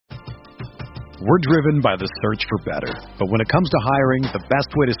We're driven by the search for better. But when it comes to hiring, the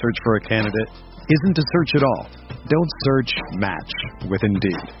best way to search for a candidate isn't to search at all. Don't search, match with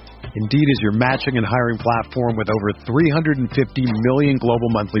Indeed. Indeed is your matching and hiring platform with over 350 million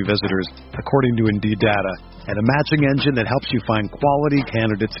global monthly visitors, according to Indeed data, and a matching engine that helps you find quality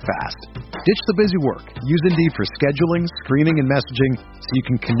candidates fast. Ditch the busy work. Use Indeed for scheduling, screening, and messaging so you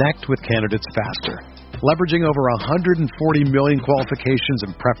can connect with candidates faster. Leveraging over 140 million qualifications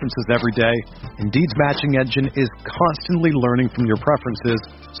and preferences every day, Indeed's matching engine is constantly learning from your preferences,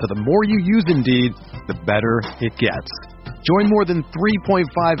 so the more you use Indeed, the better it gets. Join more than 3.5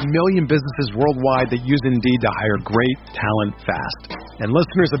 million businesses worldwide that use Indeed to hire great talent fast. And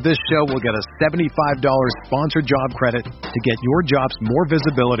listeners of this show will get a $75 sponsored job credit to get your jobs more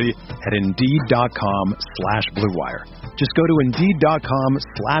visibility at Indeed.com/Blue Wire. Just go to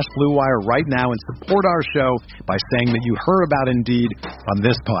Indeed.com/Blue Wire right now and support our show by saying that you heard about Indeed on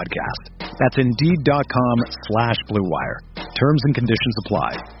this podcast. That's Indeed.com/Blue Wire. Terms and conditions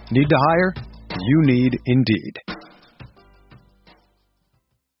apply. Need to hire? You need Indeed.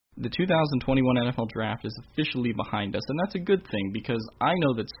 The 2021 NFL Draft is officially behind us, and that's a good thing because I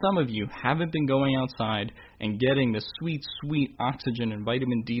know that some of you haven't been going outside and getting the sweet, sweet oxygen and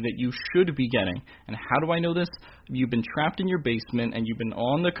vitamin D that you should be getting. And how do I know this? You've been trapped in your basement and you've been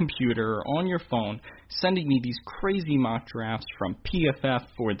on the computer or on your phone sending me these crazy mock drafts from PFF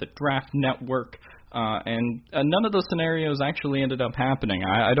or the Draft Network, and none of those scenarios actually ended up happening.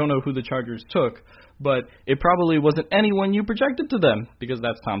 I don't know who the Chargers took, but it probably wasn't anyone you projected to them, because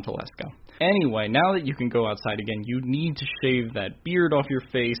that's Tom Telesco. Anyway, now that you can go outside again, you need to shave that beard off your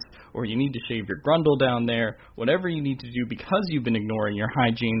face, or you need to shave your grundle down there. Whatever you need to do, because you've been ignoring your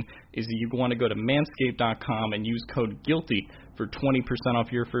hygiene, is that you want to go to manscaped.com and use code GUILTY for 20%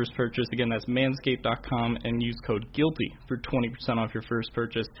 off your first purchase. Again, that's manscaped.com and use code GUILTY for 20% off your first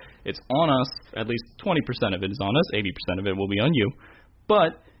purchase. It's on us. At least 20% of it is on us. 80% of it will be on you.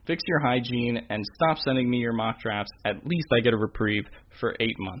 But fix your hygiene and stop sending me your mock drafts. At least I get a reprieve for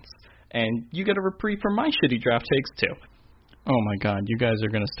 8 months. And you get a reprieve for my shitty draft takes, too. Oh, my God. You guys are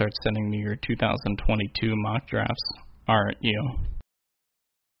going to start sending me your 2022 mock drafts, aren't you?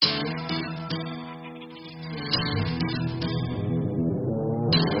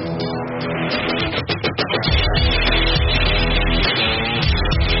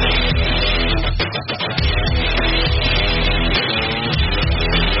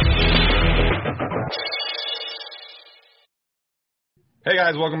 Hey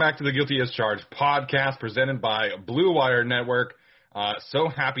guys, welcome back to the Guilty as Charged podcast presented by Blue Wire Network. So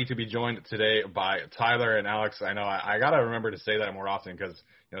happy to be joined today by Tyler and Alex. I know I gotta remember to say that more often because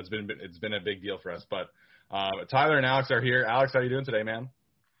it's been a big deal for us. But Tyler and Alex are here. Alex, how are you doing today, man?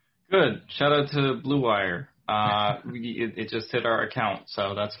 Good. Shout out to Blue Wire. It just hit our account,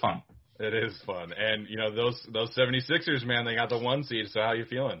 so that's fun. It is fun, and those 76ers, man, they got the 1 seed. So how you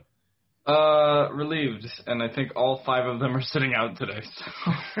feeling? Relieved, and I think all 5 of them are sitting out today, so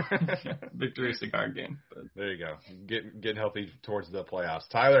victory cigar game. But. There you go. Getting healthy towards the playoffs.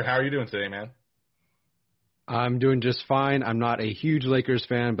 Tyler, how are you doing today, man? I'm doing just fine. I'm not a huge Lakers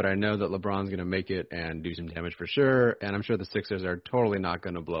fan, but I know that LeBron's going to make it and do some damage for sure, and I'm sure the Sixers are totally not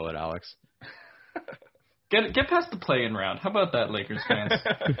going to blow it, Alex. Get past the play-in round. How about that, Lakers fans?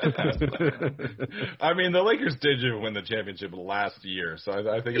 I mean, the Lakers did win the championship last year, so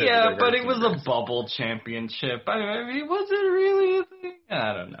I think. Yeah, but it was a bubble championship. I mean, was it really a thing?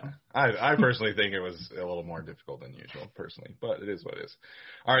 I don't know. I personally think it was a little more difficult than usual, personally, but it is what it is.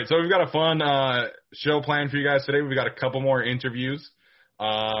 All right, so we've got a fun show planned for you guys today. We've got a couple more interviews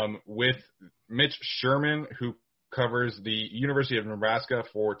with Mitch Sherman, who covers the University of Nebraska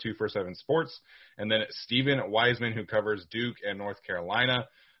for 247 Sports, and then Stephen Wiseman, who covers Duke and North Carolina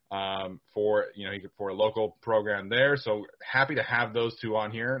for a local program there. So happy to have those two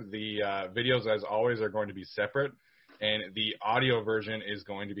on here. The videos, as always, are going to be separate, and the audio version is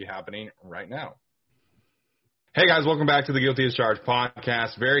going to be happening right now. Hey guys, welcome back to the Guilty as Charged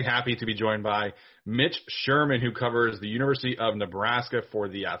podcast. Very happy to be joined by Mitch Sherman, who covers the University of Nebraska for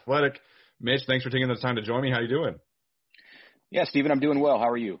The Athletic. Mitch, thanks for taking the time to join me. How you doing? Yeah, Steven, I'm doing well. How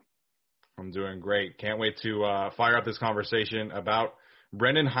are you? I'm doing great. Can't wait to fire up this conversation about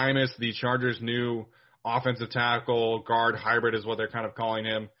Brendan Hymus, the Chargers' new offensive tackle, guard hybrid is what they're kind of calling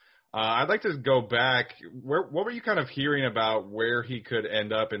him. I'd like to go back. What were you kind of hearing about where he could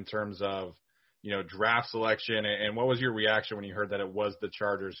end up in terms of, draft selection, and what was your reaction when you heard that it was the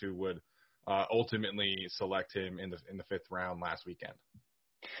Chargers who would ultimately select him in the 5th round last weekend?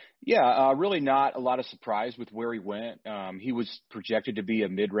 Yeah, really not a lot of surprise with where he went. He was projected to be a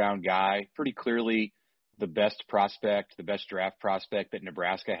mid-round guy, pretty clearly the best prospect, the best draft prospect that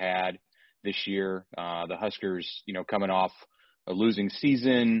Nebraska had. this year. The Huskers, coming off a losing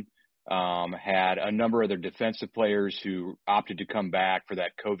season, had a number of their defensive players who opted to come back for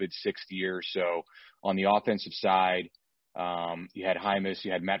that COVID sixth year. So on the offensive side, you had Hymas,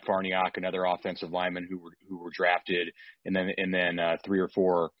 you had Matt Farniok, another offensive lineman who were drafted, and then 3 or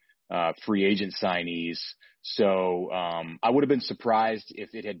 4 free agent signees. So I would have been surprised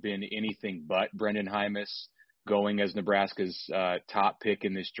if it had been anything but Brendan Hymas going as Nebraska's top pick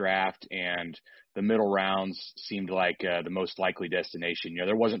in this draft, and the middle rounds seemed like the most likely destination.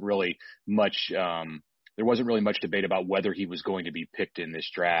 There wasn't really much debate about whether he was going to be picked in this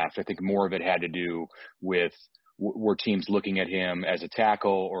draft. I think more of it had to do with were teams looking at him as a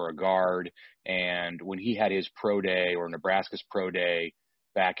tackle or a guard. And when he had his pro day, or Nebraska's pro day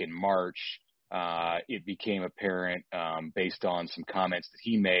back in March, it became apparent based on some comments that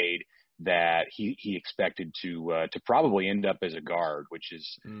he made that he expected to probably end up as a guard, which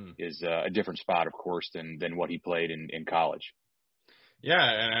is a different spot, of course, than what he played in college. Yeah,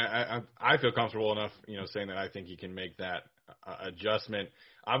 and I feel comfortable enough, saying that I think he can make that adjustment.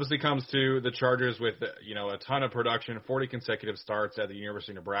 Obviously comes to the Chargers with, a ton of production, 40 consecutive starts at the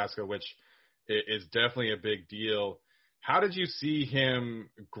University of Nebraska, which is definitely a big deal. How did you see him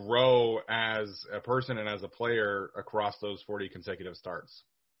grow as a person and as a player across those 40 consecutive starts?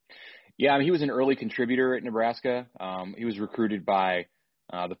 Yeah, he was an early contributor at Nebraska. He was recruited by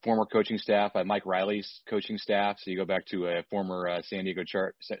the former coaching staff, by Mike Riley's coaching staff. So you go back to a former San Diego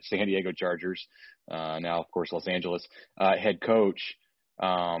Chargers, now of course Los Angeles head coach,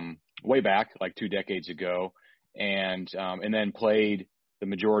 way back like 2 decades ago, and then played the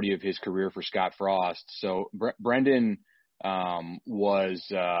majority of his career for Scott Frost. So Brendan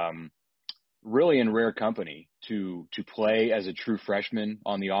was really in rare company to play as a true freshman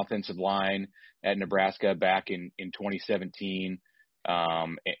on the offensive line at Nebraska back in 2017,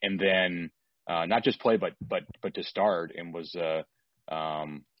 and then not just play but to start, and was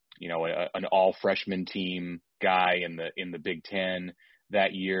an all freshman team guy in the Big Ten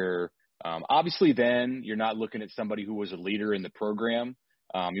that year. Obviously, then you're not looking at somebody who was a leader in the program.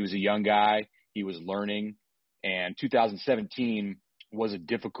 He was a young guy. He was learning, and 2017 was a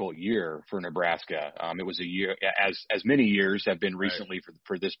difficult year for Nebraska. It was a year, as many years have been recently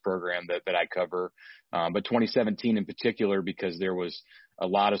for this program that I cover, but 2017 in particular, because there was a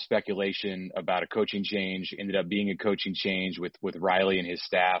lot of speculation about a coaching change. Ended up being a coaching change with Riley and his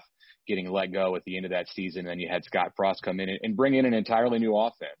staff getting let go at the end of that season. Then you had Scott Frost come in and bring in an entirely new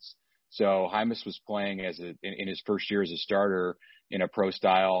offense. So Hymas was playing in his first year as a starter in a pro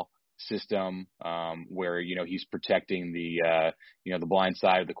style system, where he's protecting the blind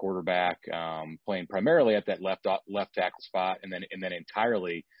side of the quarterback, playing primarily at that left tackle spot, and then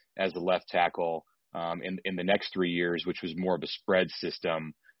entirely as the left tackle in the next 3 years, which was more of a spread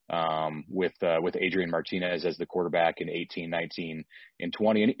system, with Adrian Martinez as the quarterback in 18, 19, and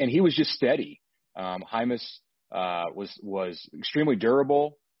 20, and he was just steady. Hymas was extremely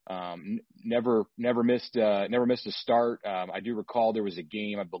durable. Never missed a start. I do recall there was a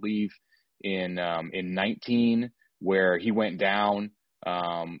game, I believe, in 19 where he went down,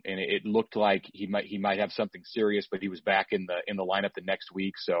 and it looked like he might have something serious, but he was back in the lineup the next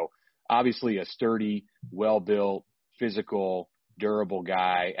week. So obviously a sturdy, well-built, physical, durable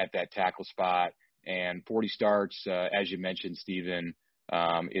guy at that tackle spot, and 40 starts, as you mentioned, Stephen,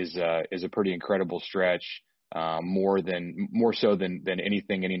 is a pretty incredible stretch. More so than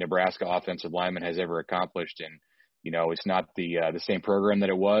anything any Nebraska offensive lineman has ever accomplished. And, it's not the same program that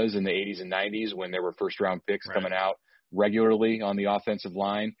it was in the 80s and 90s when there were first round picks coming out regularly on the offensive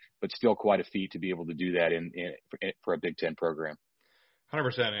line, but still quite a feat to be able to do that for a Big Ten program.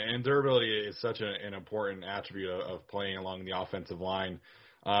 100%. And durability is such an important attribute of playing along the offensive line.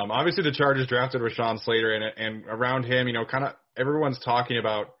 Obviously the Chargers drafted Rashawn Slater, and around him, kind of everyone's talking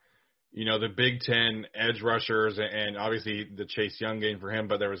about, the Big Ten edge rushers, and obviously the Chase Young game for him,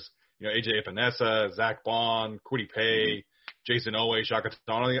 but there was, AJ Epinesa, Zach Bond, Kwity Paye, Jason Owe, Shaka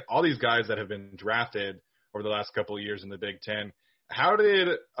Toney, all these guys that have been drafted over the last couple of years in the Big Ten. How did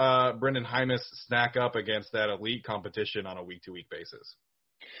Brendan Hymas stack up against that elite competition on a week-to-week basis?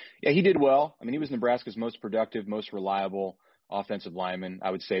 Yeah, he did well. He was Nebraska's most productive, most reliable offensive lineman, I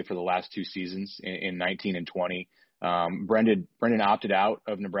would say, for the last 2 seasons in 19 and 20. Brendan opted out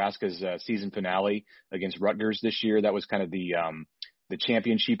of Nebraska's season finale against Rutgers this year. That was kind of the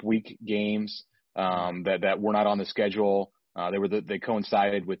championship week games that were not on the schedule. They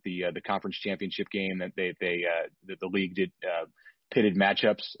coincided with the conference championship game that the league did pitted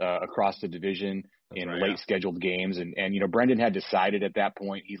matchups across the division in late scheduled games. And Brendan had decided at that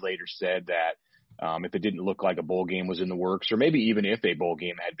point, he later said, that if it didn't look like a bowl game was in the works, or maybe even if a bowl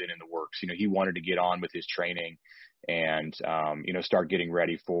game had been in the works. He wanted to get on with his training and, start getting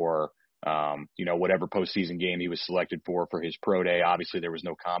ready for, whatever postseason game he was selected for his pro day. Obviously, there was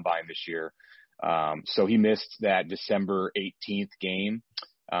no combine this year. So he missed that December 18th game.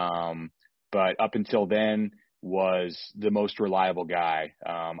 But up until then was the most reliable guy.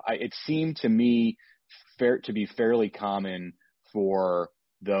 It seemed to me to be fairly common for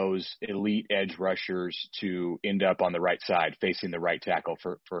those elite edge rushers to end up on the right side facing the right tackle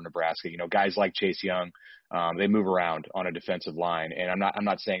for Nebraska. Guys like Chase Young, they move around on a defensive line. And I'm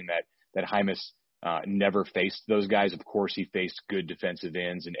not saying that Hymas never faced those guys. Of course, he faced good defensive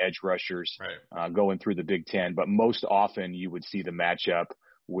ends and edge rushers going through the Big Ten. But most often you would see the matchup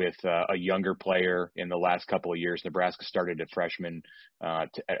with a younger player in the last couple of years. Nebraska started a freshman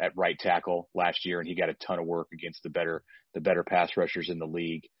at right tackle last year, and he got a ton of work against the better pass rushers in the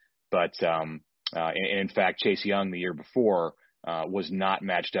league. But in fact, Chase Young the year before was not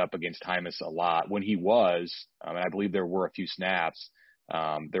matched up against Hymas a lot. When he was, and I believe there were a few snaps,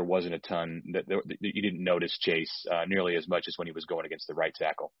 there wasn't a ton that you didn't notice Chase nearly as much as when he was going against the right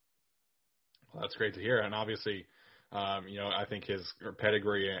tackle. Well, that's great to hear. And obviously, I think his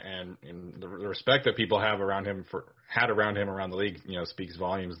pedigree and the respect that people had around him around the league, speaks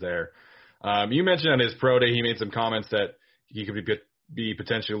volumes there. You mentioned on his pro day, he made some comments that he could be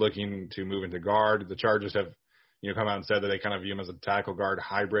potentially looking to move into guard. The Chargers have, come out and said that they kind of view him as a tackle guard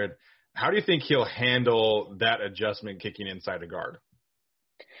hybrid. How do you think he'll handle that adjustment kicking inside the guard?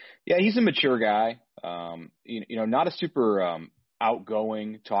 Yeah, he's a mature guy. Not a super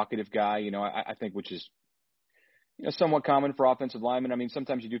outgoing, talkative guy. I think, which is somewhat common for offensive linemen. I mean,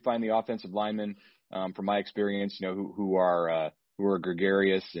 sometimes you do find the offensive linemen, from my experience, who are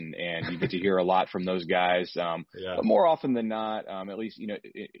gregarious and you get to hear a lot from those guys. But more often than not, at least,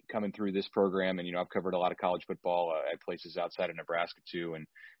 coming through this program, and, I've covered a lot of college football at places outside of Nebraska too. And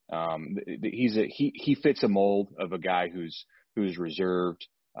he fits a mold of a guy who's reserved,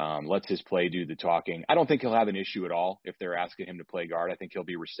 lets his play do the talking. I don't think he'll have an issue at all if they're asking him to play guard. I think he'll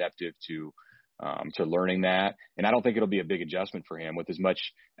be receptive to learning that. And I don't think it'll be a big adjustment for him with as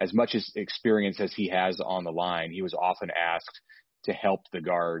much experience as he has on the line. He was often asked to help the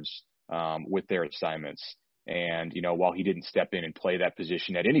guards, with their assignments. And, while he didn't step in and play that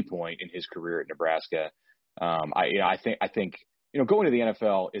position at any point in his career at Nebraska, I think, going to the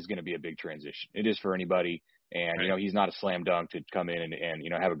NFL is going to be a big transition. It is for anybody. And, he's not a slam dunk to come in and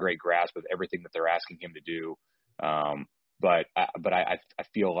have a great grasp of everything that they're asking him to do. But I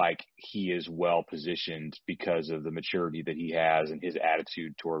feel like he is well positioned because of the maturity that he has and his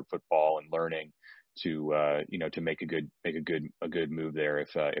attitude toward football and learning to make a good move there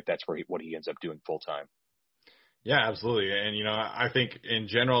if that's what he ends up doing full time. Yeah, absolutely. And I think in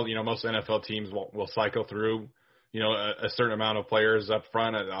general, most NFL teams will cycle through a certain amount of players up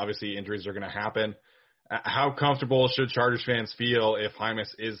front. Obviously, injuries are going to happen. How comfortable should Chargers fans feel if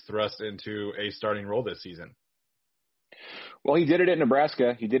Hymas is thrust into a starting role this season? Well, he did it at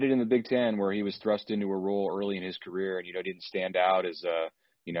Nebraska. He did it in the Big Ten, where he was thrust into a role early in his career and, didn't stand out as a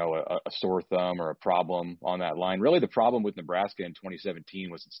sore thumb or a problem on that line. Really, the problem with Nebraska in 2017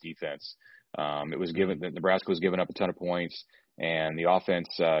 was its defense. Nebraska was giving up a ton of points, and the offense,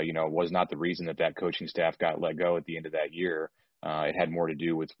 was not the reason that coaching staff got let go at the end of that year. It had more to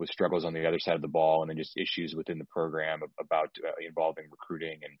do with struggles on the other side of the ball, and then just issues within the program about involving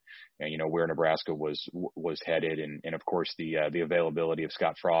recruiting and where Nebraska was headed, and of course the availability of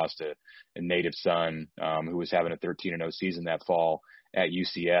Scott Frost, a native son who was having a 13-0 season that fall at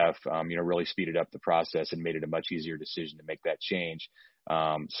UCF, really speeded up the process and made it a much easier decision to make that change.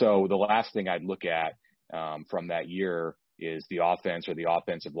 So the last thing I'd look at from that year is the offense or the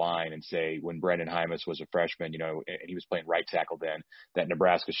offensive line, and say when Brendan Hymas was a freshman, and he was playing right tackle then, that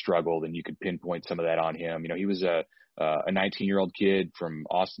Nebraska struggled, and you could pinpoint some of that on him. He was a 19-year-old kid from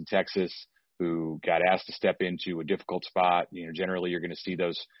Austin, Texas, who got asked to step into a difficult spot. Generally you're going to see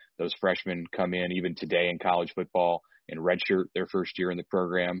those freshmen come in even today in college football and redshirt their first year in the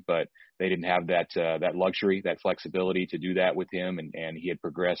program, but they didn't have that luxury, that flexibility to do that with him, and he had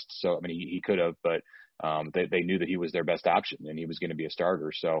progressed. So he could have, but they knew that he was their best option and he was going to be a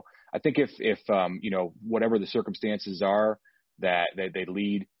starter. So I think if whatever the circumstances are that they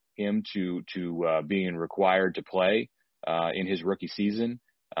lead him to being required to play in his rookie season,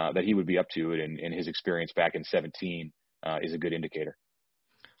 that he would be up to it, and his experience back in 2017 is a good indicator.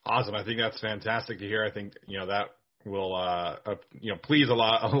 Awesome. I think that's fantastic to hear. I think, that will, please a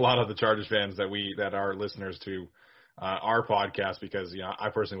lot of the Chargers fans that are listeners to our podcast, because, I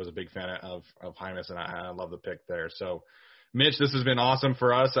personally was a big fan of Hymas, and I love the pick there. So Mitch, this has been awesome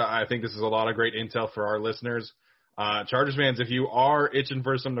for us. I think this is a lot of great intel for our listeners. Chargers fans, if you are itching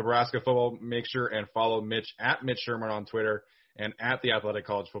for some Nebraska football, make sure and follow Mitch at Mitch Sherman on Twitter and at the Athletic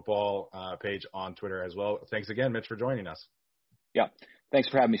College Football page on Twitter as well. Thanks again, Mitch, for joining us. Yeah. Thanks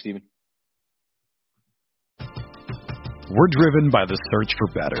for having me, Stephen. We're driven by the search for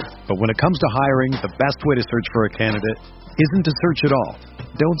better. But when it comes to hiring, the best way to search for a candidate isn't to search at all.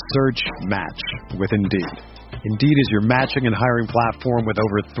 Don't search, match with Indeed. Indeed is your matching and hiring platform with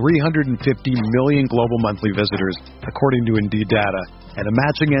over 350 million global monthly visitors, according to Indeed data, and a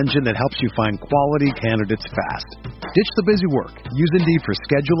matching engine that helps you find quality candidates fast. Ditch the busy work. Use Indeed for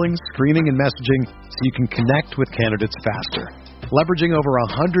scheduling, screening, and messaging so you can connect with candidates faster. Leveraging over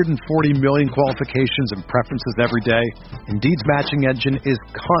 140 million qualifications and preferences every day, Indeed's matching engine is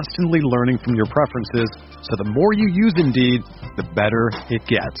constantly learning from your preferences, so the more you use Indeed, the better it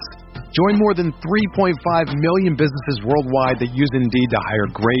gets. Join more than 3.5 million businesses worldwide that use Indeed to hire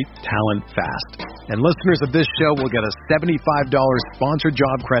great talent fast. And listeners of this show will get a $75 sponsored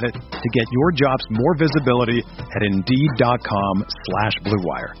job credit to get your jobs more visibility at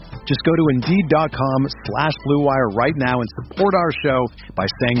Indeed.com/BlueWire. Just go to Indeed.com/BlueWire right now and support our show by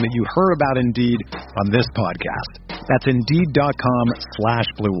saying that you heard about Indeed on this podcast. That's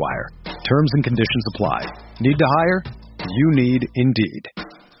Indeed.com/BlueWire. Terms and conditions apply. Need to hire? You need Indeed.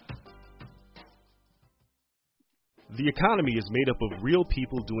 The economy is made up of real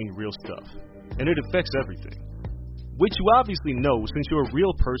people doing real stuff, and it affects everything, which you obviously know since you're a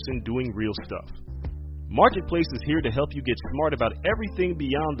real person doing real stuff. Marketplace is here to help you get smart about everything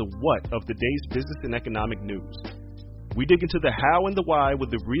beyond the what of the day's business and economic news. We dig into the how and the why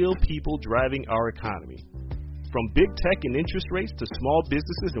with the real people driving our economy. From big tech and interest rates to small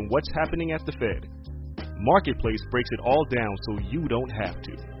businesses and what's happening at the Fed, Marketplace breaks it all down so you don't have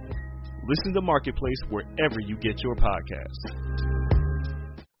to. Listen to Marketplace wherever you get your podcasts.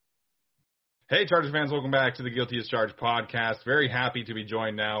 Hey, Chargers fans, welcome back to the Guilty as Charged podcast. Very happy to be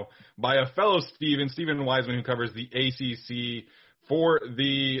joined now by a fellow Stephen Wiseman, who covers the ACC for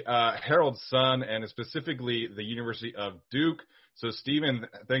the Herald Sun and specifically the University of Duke. So, Stephen,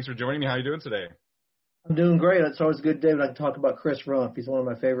 thanks for joining me. How are you doing today? I'm doing great. It's always a good day when I can talk about Chris Rumph. He's one of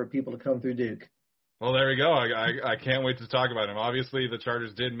my favorite people to come through Duke. Well, there we go. I can't wait to talk about him. Obviously, the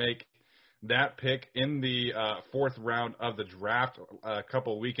Chargers did make that pick in the fourth round of the draft a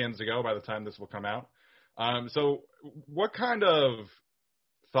couple weekends ago by the time this will come out. So what kind of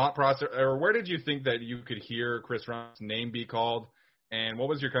thought process, or where did you think that you could hear Chris Rumph's name be called? And what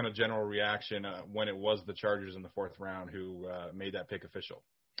was your kind of general reaction when it was the Chargers in the fourth round who made that pick official?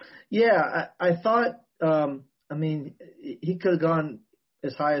 Yeah, I thought, he could have gone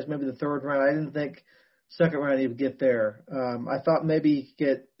as high as maybe the third round. I didn't think second round he would get there. I thought maybe he could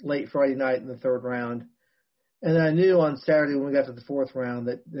get late Friday night in the third round. And then I knew on Saturday when we got to the fourth round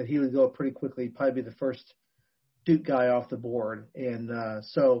that he would go pretty quickly, probably be the first Duke guy off the board. And I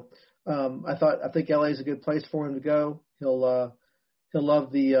think LA is a good place for him to go. He'll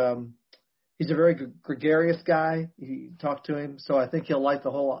love he's a very gregarious guy. You talk to him. So I think he'll like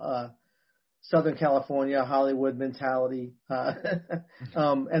the whole Southern California, Hollywood mentality. And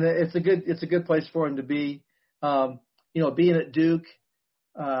it's a good place for him to be. Being at Duke,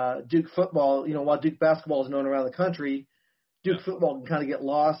 Duke football, while Duke basketball is known around the country, Duke football can kind of get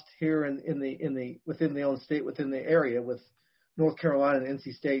lost here within the own state, within the area, with North Carolina and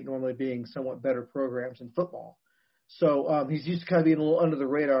NC State normally being somewhat better programs in football. So he's used to kind of being a little under the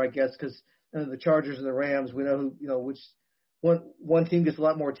radar, I guess, because the Chargers and the Rams, we know which one team gets a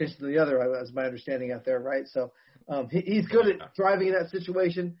lot more attention than the other, as my understanding out there, right? So he's good at driving in that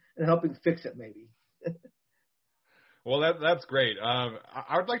situation and helping fix it, maybe. Well, that's great.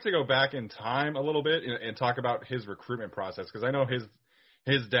 I would like to go back in time a little bit and talk about his recruitment process, because I know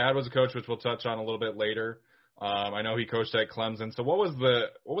his dad was a coach, which we'll touch on a little bit later. I know he coached at Clemson. So what was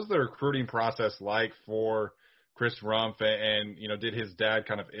the recruiting process like for Chris Rumph, and did his dad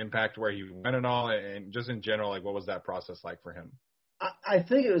kind of impact where he went and all, and just in general, like what was that process like for him? I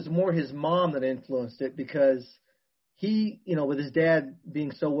think it was more his mom that influenced it, because he, with his dad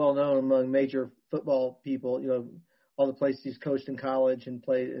being so well known among major football people, all the places he's coached in college and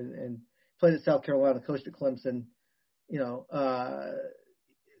played at South Carolina, coached at Clemson,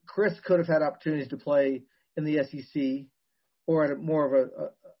 Chris could have had opportunities to play in the SEC or at more of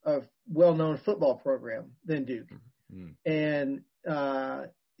a well-known football program than Duke. Mm-hmm. And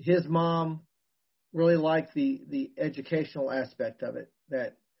his mom really liked the educational aspect of it,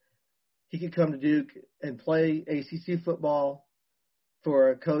 that he could come to Duke and play ACC football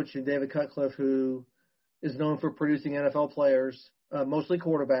for a coach in David Cutcliffe, who is known for producing NFL players, mostly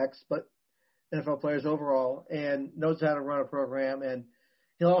quarterbacks, but NFL players overall, and knows how to run a program. And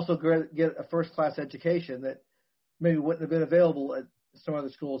he'll also get a first-class education that maybe wouldn't have been available at some other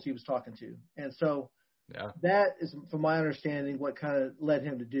schools he was talking to. And so that is, from my understanding, what kind of led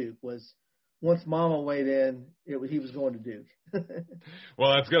him to Duke was once Mama weighed in, he was going to Duke.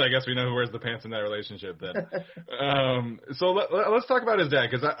 Well, that's good. I guess we know who wears the pants in that relationship then. So let's talk about his dad,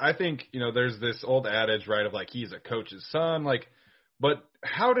 because I think, there's this old adage, right, of like he's a coach's son. But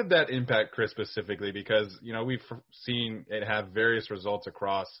how did that impact Chris specifically? Because, we've seen it have various results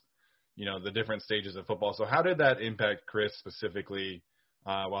across, the different stages of football. So how did that impact Chris specifically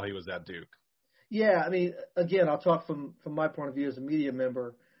while he was at Duke? Yeah, I mean, again, I'll talk from my point of view as a media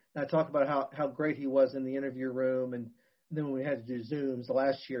member. And I talk about how great he was in the interview room. And then when we had to do Zooms the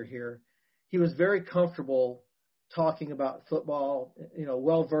last year here, he was very comfortable talking about football,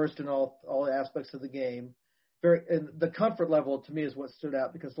 well-versed in all aspects of the game. And the comfort level to me is what stood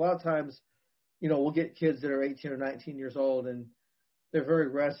out, because a lot of times, we'll get kids that are 18 or 19 years old and they're very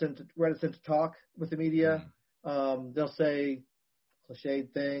reticent to talk with the media. They'll say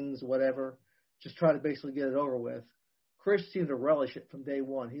cliched things, whatever, just try to basically get it over with. Chris seemed to relish it from day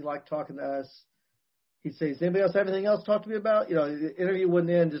one. He liked talking to us. He'd say, does anybody else have anything else to talk to me about? The interview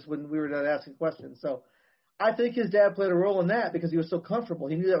wouldn't end just when we were done asking questions. So I think his dad played a role in that because he was so comfortable.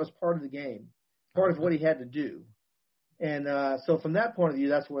 He knew that was part of the game, part of what he had to do. And so from that point of view,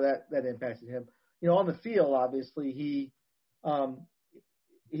 that's where that impacted him. On the field, obviously, he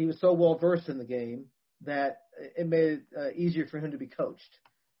was so well-versed in the game that it made it easier for him to be coached.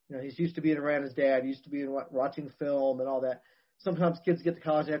 He's used to being around his dad, used to being watching film and all that. Sometimes kids get to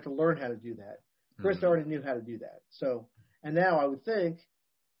college and have to learn how to do that. Chris already knew how to do that. So, and now I would think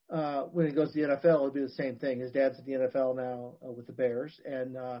when he goes to the NFL, it'll be the same thing. His dad's at the NFL now with the Bears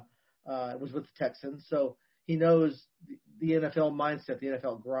and was with the Texans. So he knows the NFL mindset, the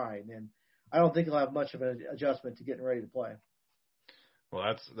NFL grind. And I don't think he'll have much of an adjustment to getting ready to play.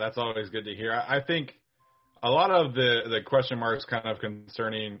 Well, that's always good to hear. I think a lot of the question marks kind of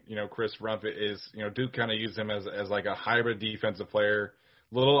concerning, Chris Rumph is, Duke kind of used him as like a hybrid defensive player,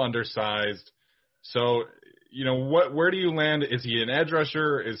 a little undersized. So, where do you land? Is he an edge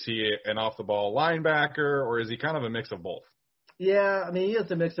rusher? Is he an off-the-ball linebacker? Or is he kind of a mix of both? Yeah, I mean, he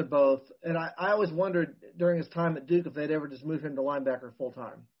is a mix of both. And I always wondered during his time at Duke if they'd ever just move him to linebacker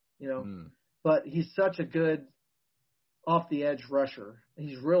full-time, But he's such a good off-the-edge rusher.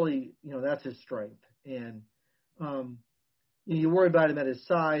 He's really, that's his strength. And you worry about him at his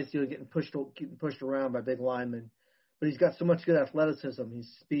size, getting pushed around by big linemen. But he's got so much good athleticism,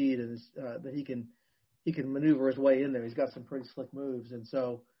 his speed, and that he can maneuver his way in there. He's got some pretty slick moves, and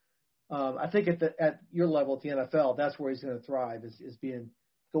so I think at your level at the NFL, that's where he's going to thrive. Is being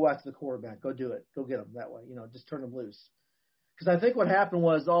go after the quarterback, go do it, go get him that way. Just turn him loose. Because I think what happened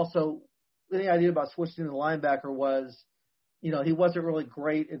was also the idea about switching to the linebacker was, he wasn't really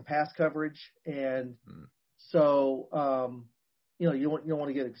great in pass coverage, and so you don't want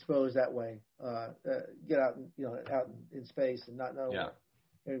to get exposed that way. Get out, out in space and not know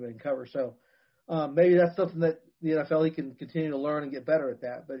anybody can cover. So maybe that's something that the NFL he can continue to learn and get better at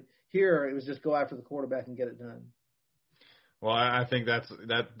that. But here it was just go after the quarterback and get it done. Well, I think that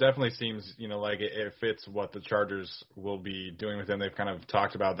definitely seems, like it fits what the Chargers will be doing with him. They've kind of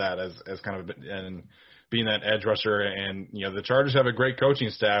talked about that as kind of and being that edge rusher. And, the Chargers have a great coaching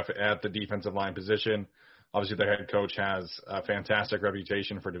staff at the defensive line position. Obviously, their head coach has a fantastic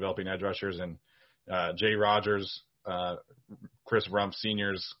reputation for developing edge rushers. And Jay Rogers, Chris Rumph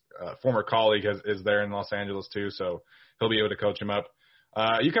Sr.'s former colleague, is there in Los Angeles too, so he'll be able to coach him up.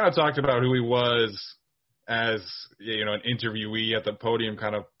 You kind of talked about who he was as an interviewee at the podium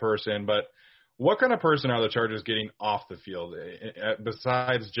kind of person, but what kind of person are the Chargers getting off the field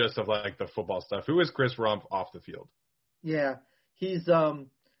besides just of like the football stuff? Who is Chris Rumph off the field? Yeah, he's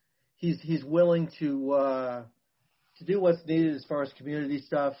willing to do what's needed as far as community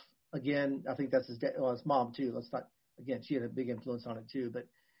stuff. Again, I think that's his mom too. Again, she had a big influence on it too. But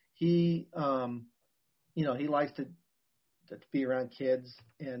he likes to be around kids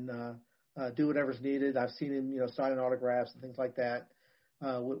and do whatever's needed. I've seen him, signing autographs and things like that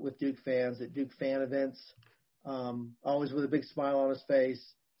with Duke fans at Duke fan events. Always with a big smile on his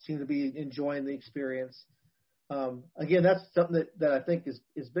face. Seemed to be enjoying the experience. Again, that's something that I think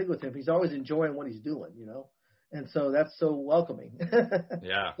is big with him. He's always enjoying what he's doing, and so that's so welcoming.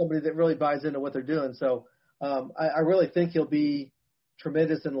 Yeah. Somebody that really buys into what they're doing. So I really think he'll be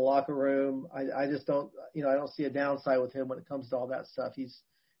tremendous in the locker room. I just don't, I don't see a downside with him when it comes to all that stuff. He's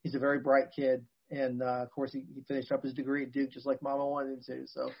a very bright kid. And, of course, he finished up his degree at Duke just like Mama wanted him to.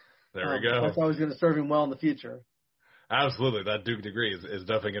 So there we go. That's always going to serve him well in the future. Absolutely. That Duke degree is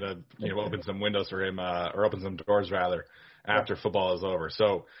definitely going to open some windows for him, or open some doors rather, after football is over.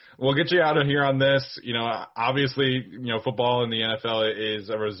 So we'll get you out of here on this. Obviously, football in the NFL is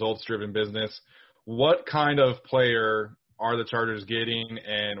a results-driven business. What kind of player are the Chargers getting,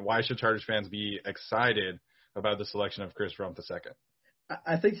 and why should Chargers fans be excited about the selection of Chris Rumph II?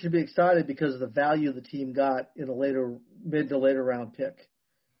 I think you should be excited because of the value the team got in a mid to later round pick.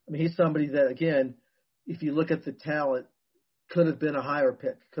 I mean, he's somebody that, again, if you look at the talent, could have been a higher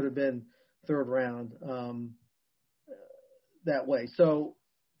pick, could have been third round that way. So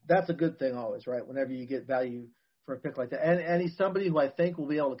that's a good thing always, right, whenever you get value for a pick like that. And he's somebody who I think will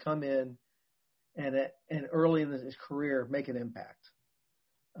be able to come in and early in his career make an impact.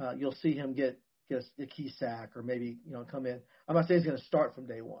 You'll see him get a key sack or maybe come in. I'm not saying he's going to start from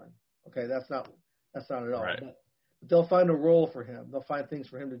day one. Okay, that's not at all. Right. But they'll find a role for him. They'll find things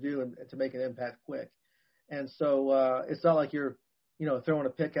for him to do and to make an impact quick. And so it's not like you're throwing a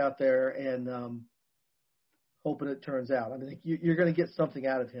pick out there and hoping it turns out. I mean, you're going to get something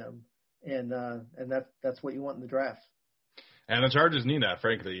out of him, and that's what you want in the draft. And the Chargers need that,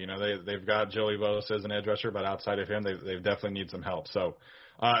 frankly. They've got Joey Bosa as an edge rusher, but outside of him, they definitely need some help. So,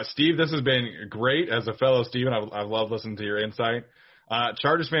 Steve, this has been great. As a fellow Steven, I've loved listening to your insight.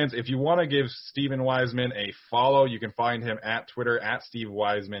 Chargers fans, if you want to give Steven Wiseman a follow, you can find him at Twitter at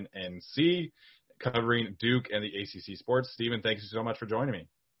SteveWisemanNC, covering Duke and the ACC sports. Steven, thank you so much for joining me.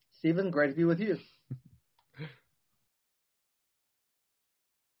 Steven, great to be with you.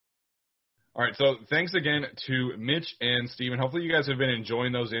 All right, so thanks again to Mitch and Steven. Hopefully you guys have been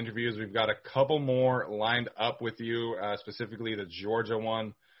enjoying those interviews. We've got a couple more lined up with you, specifically the Georgia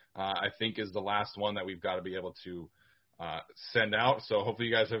one, I think is the last one that we've got to be able to send out. So hopefully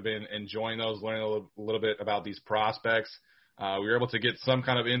you guys have been enjoying those, learning a little bit about these prospects. We were able to get some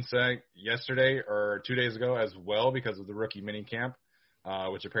kind of insight yesterday or 2 days ago as well because of the rookie minicamp,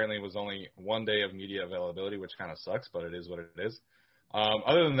 which apparently was only 1 day of media availability, which kind of sucks, but it is what it is.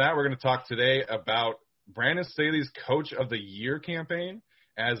 Other than that, we're going to talk today about Brandon Staley's Coach of the Year campaign,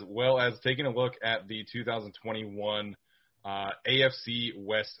 as well as taking a look at the 2021 AFC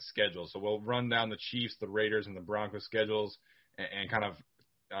West schedule. So we'll run down the Chiefs, the Raiders, and the Broncos schedules and kind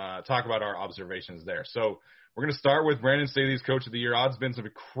of talk about our observations there. So we're going to start with Brandon Staley's Coach of the Year odds. Been some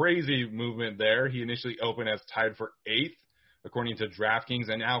crazy movement there. He initially opened as tied for 8th, according to DraftKings,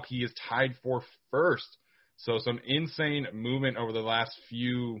 and now he is tied for 1st. So some insane movement over the last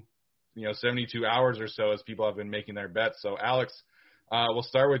few, 72 hours or so as people have been making their bets. So, Alex, we'll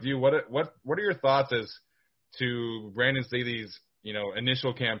start with you. What are your thoughts as to Brandon Staley's,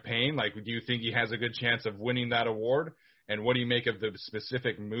 initial campaign? Like, do you think he has a good chance of winning that award? And what do you make of the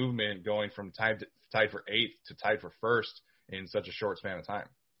specific movement going from tied for 8th to tied for 1st in such a short span of time?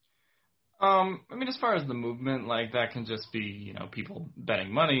 As far as the movement, like that can just be, people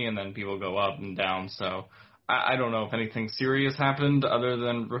betting money and then people go up and down. So I don't know if anything serious happened other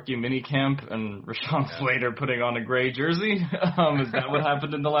than rookie minicamp and Rashawn Slater putting on a gray jersey. Is that what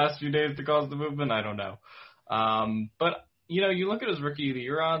happened in the last few days to cause the movement? I don't know. But, you look at his rookie of the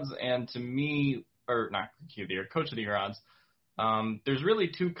year odds, and to me, or not rookie of the year, coach of the year odds, there's really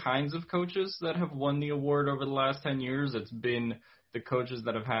two kinds of coaches that have won the award over the last 10 years. It's been the coaches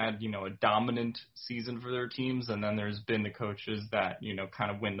that have had, a dominant season for their teams, and then there's been the coaches that,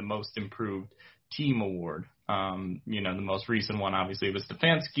 kind of win the most improved team award. The most recent one obviously was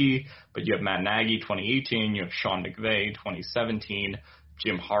Stefanski, but you have Matt Nagy 2018, you have Sean McVay 2017,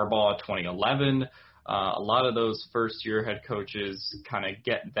 Jim Harbaugh 2011. A lot of those first-year head coaches kind of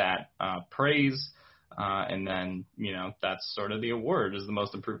get that praise, and then, that's sort of the award is the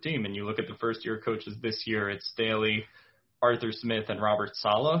most improved team. And you look at the first-year coaches this year, it's Staley, Arthur Smith, and Robert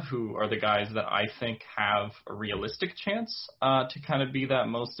Saleh, who are the guys that I think have a realistic chance to kind of be that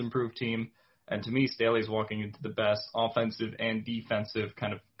most improved team. And to me, Staley's walking into the best offensive and defensive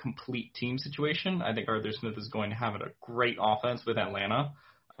kind of complete team situation. I think Arthur Smith is going to have a great offense with Atlanta,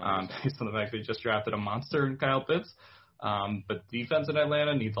 based on the fact they just drafted a monster in Kyle Pitts. But defense in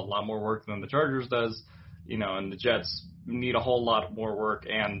Atlanta needs a lot more work than the Chargers does, and the Jets need a whole lot more work,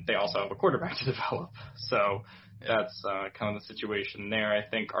 and they also have a quarterback to develop. So that's kind of the situation there. I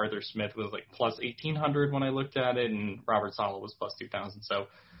think Arthur Smith was like plus 1,800 when I looked at it, and Robert Saleh was plus 2,000. So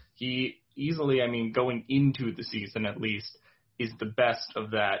he easily, going into the season at least, is the best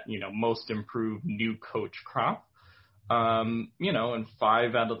of that, most improved new coach crop. And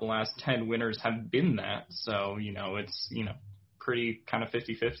 5 out of the last 10 winners have been that. So, it's, pretty kind of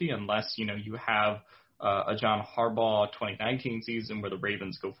 50-50 unless, you have a John Harbaugh 2019 season where the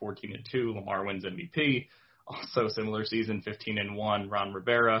Ravens go 14-2, Lamar wins MVP. Also similar season, 15-1, Ron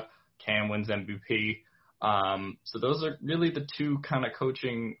Rivera, Cam wins MVP. So those are really the two kind of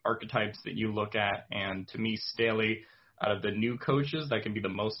coaching archetypes that you look at. And to me, Staley, out of the new coaches, that can be the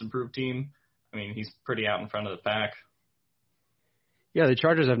most improved team. I mean, he's pretty out in front of the pack. Yeah, the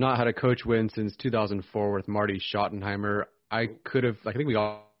Chargers have not had a coach win since 2004 with Marty Schottenheimer. I think we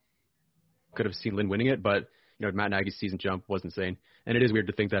all could have seen Lynn winning it, but Matt Nagy's season jump was insane. And it is weird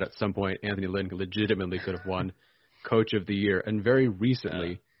to think that at some point Anthony Lynn legitimately could have won Coach of the Year. And very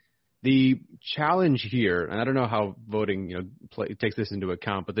recently, the challenge here, and I don't know how voting takes this into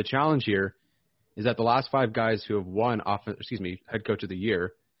account, but the challenge here is that the last 5 guys who have won head coach of the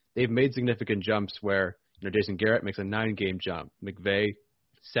year, they've made significant jumps where Jason Garrett makes a 9-game jump, McVay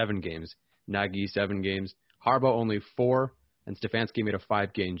 7 games, Nagy 7 games, Harbaugh only 4, and Stefanski made a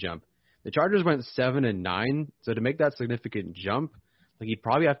 5-game jump. The Chargers went 7-9, so to make that significant jump, he'd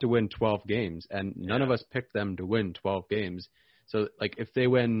probably have to win 12 games, and none of us picked them to win 12 games. So if they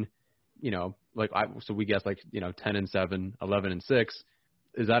win, so we guess 10-7, 11-6.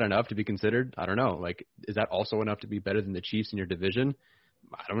 Is that enough to be considered? I don't know. Is that also enough to be better than the Chiefs in your division?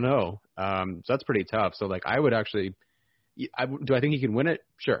 I don't know. So that's pretty tough. So I would actually, do I think he can win it?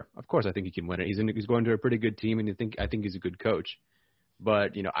 Sure, of course I think he can win it. He's going to a pretty good team, and I think he's a good coach.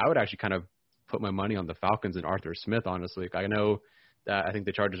 But I would actually kind of put my money on the Falcons and Arthur Smith. Honestly, I know that I think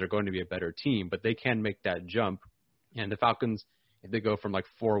the Chargers are going to be a better team, but they can make that jump. And the Falcons, if they go from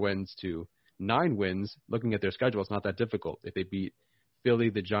 4 wins to 9 wins, looking at their schedule, it's not that difficult. If they beat Philly,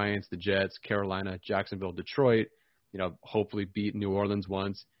 the Giants, the Jets, Carolina, Jacksonville, Detroit, hopefully beat New Orleans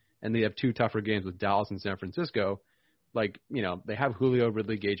once, and they have 2 tougher games with Dallas and San Francisco. They have Julio,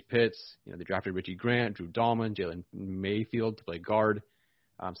 Ridley, Gage, Pitts. They drafted Richie Grant, Drew Dahlman, Jalen Mayfield to play guard,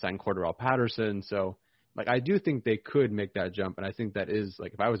 signed Cordarrelle Patterson. So, I do think they could make that jump, and I think that is,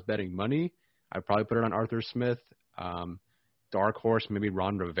 if I was betting money, I'd probably put it on Arthur Smith. Dark horse, maybe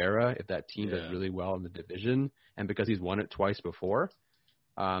Ron Rivera, if that team does really well in the division, and because he's won it twice before.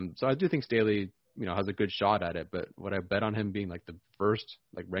 So I do think Staley, has a good shot at it, but would I bet on him being the first,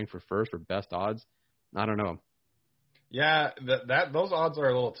 ranked for first or best odds? I don't know. Yeah, those odds are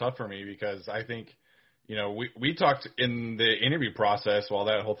a little tough for me because I think, we talked in the interview process while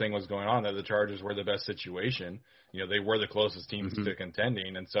that whole thing was going on that the Chargers were the best situation. They were the closest teams to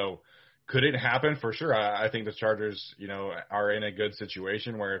contending, and so could it happen? For sure. I think the Chargers, are in a good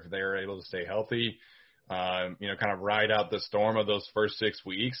situation where if they're able to stay healthy, kind of ride out the storm of those first 6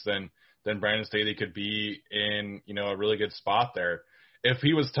 weeks, then Brandon Staley could be in, a really good spot there. If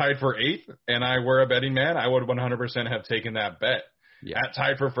he was tied for 8th and I were a betting man, I would 100% have taken that bet. Yeah. At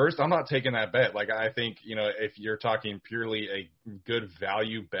tied for first, I'm not taking that bet. I think, if you're talking purely a good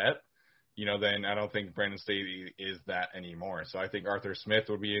value bet, then I don't think Brandon Staley is that anymore. So I think Arthur Smith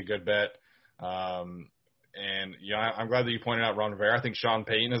would be a good bet. And, I'm glad that you pointed out Ron Rivera. I think Sean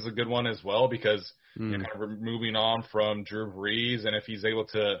Payton is a good one as well because kind of moving on from Drew Brees, and if he's able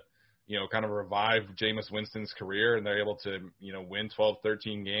to, kind of revive Jameis Winston's career and they're able to, win 12,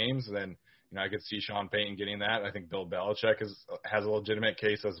 13 games, then, I could see Sean Payton getting that. I think Bill Belichick has a legitimate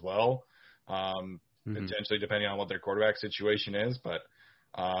case as well, potentially depending on what their quarterback situation is. But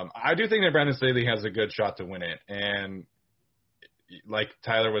I do think that Brandon Staley has a good shot to win it. And like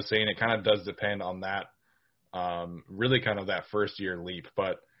Tyler was saying, it kind of does depend on that, really kind of that first-year leap.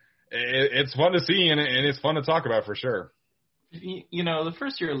 But it's fun to see, and it's fun to talk about for sure. The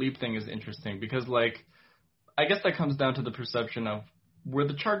first-year leap thing is interesting because, I guess that comes down to the perception of, were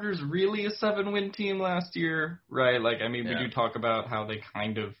the Chargers really a 7-win team last year, right? We do talk about how they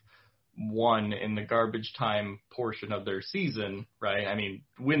kind of won in the garbage time portion of their season, right?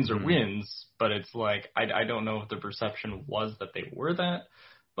 Wins are wins, but it's I don't know if the perception was that they were that.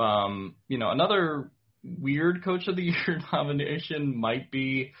 Another weird Coach of the Year nomination might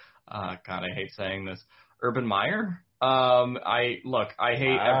be, God, I hate saying this, Urban Meyer. I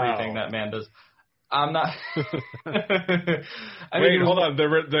hate everything that man does. I'm not. Wait, hold on.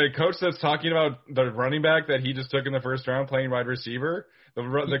 The coach that's talking about the running back that he just took in the first round playing wide receiver,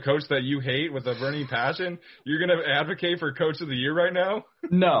 the coach that you hate with a burning passion, you're going to advocate for Coach of the Year right now?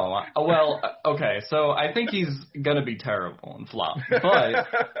 No. Well, okay. So I think he's going to be terrible and flop. But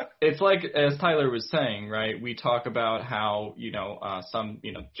it's as Tyler was saying, right? We talk about how, some,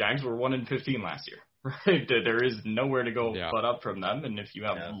 Jags were 1-15 last year. Right, there is nowhere to go but up from them, and if you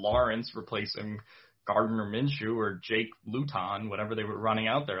have Lawrence replacing Gardner Minshew or Jake Luton, whatever they were running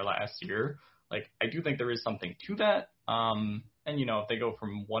out there last year, I do think there is something to that. And if they go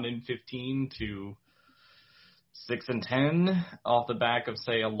from 1-15 to 6-10 off the back of,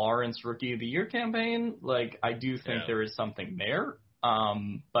 say, a Lawrence Rookie of the Year campaign, I do think there is something there.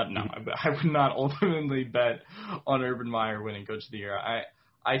 But no, I would not ultimately bet on Urban Meyer winning Coach of the Year.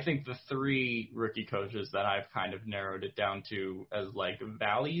 I think the three rookie coaches that I've kind of narrowed it down to as like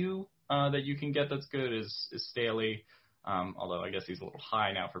value that you can get that's good is Staley, although I guess he's a little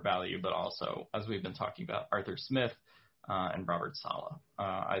high now for value, but also, as we've been talking about, Arthur Smith and Robert Saleh.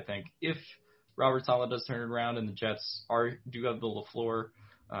 I think if Robert Saleh does turn it around and the Jets do have the LaFleur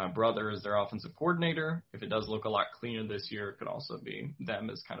brother as their offensive coordinator, if it does look a lot cleaner this year, it could also be them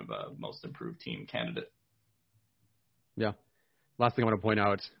as kind of a most improved team candidate. Yeah. Last thing I want to point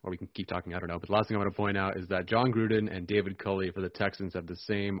out, or we can keep talking, I don't know, but the last thing I want to point out is that John Gruden and David Culley for the Texans have the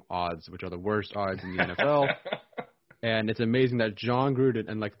same odds, which are the worst odds in the NFL. And it's amazing that John Gruden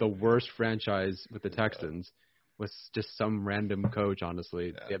and like the worst franchise with the Texans was just some random coach,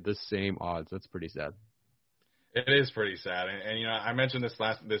 honestly. They have the same odds. That's pretty sad. It is pretty sad. And you know, I mentioned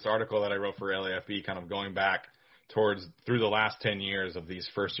this article that I wrote for LAFB kind of going back through the last 10 years of these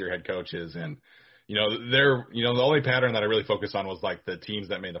first-year head coaches. And the only pattern that I really focused on was like the teams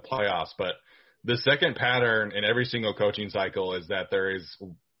that made the playoffs. But the second pattern in every single coaching cycle is that there is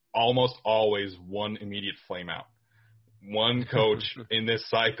almost always one immediate flame out. One coach in this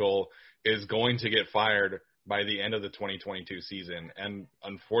cycle is going to get fired by the end of the 2022 season. And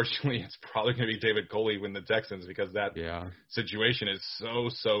unfortunately, it's probably going to be David Culley with the Texans because that situation is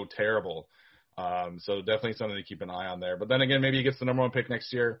so terrible. So definitely something to keep an eye on there. But then again, maybe he gets the number one pick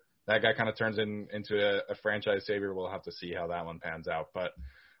next year. That guy kind of turns into a franchise savior. We'll have to see how that one pans out. But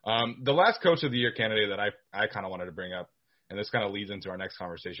the last coach of the year candidate that I kind of wanted to bring up, and this kind of leads into our next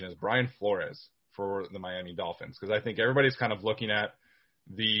conversation, is Brian Flores for the Miami Dolphins. Because I think everybody's kind of looking at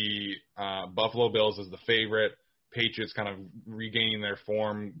the Buffalo Bills as the favorite, Patriots kind of regaining their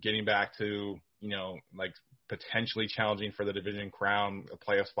form, getting back to, like potentially challenging for the division crown, a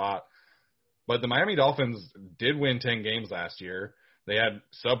playoff spot. But the Miami Dolphins did win 10 games last year. They had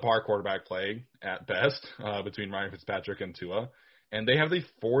subpar quarterback play at best between Ryan Fitzpatrick and Tua. And they have the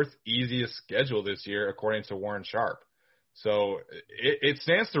fourth easiest schedule this year, according to Warren Sharp. So it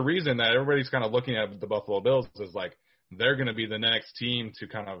stands to reason that everybody's kind of looking at the Buffalo Bills as like they're going to be the next team to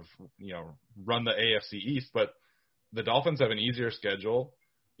kind of, run the AFC East. But the Dolphins have an easier schedule.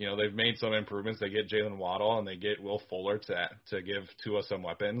 They've made some improvements. They get Jalen Waddle and they get Will Fuller to give Tua some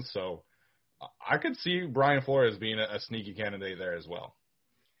weapons. So I could see Brian Flores being a sneaky candidate there as well.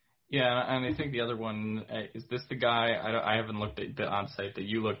 Yeah, and I think the other one, is this the guy, I haven't looked at the on-site that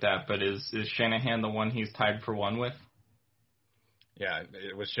you looked at, but is Shanahan the one he's tied for one with? Yeah,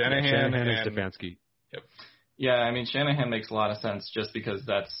 it was Shanahan and Stefanski. Yep. Yeah, I mean, Shanahan makes a lot of sense just because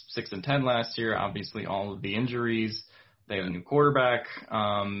that's 6-10 last year. Obviously, all of the injuries. They have a new quarterback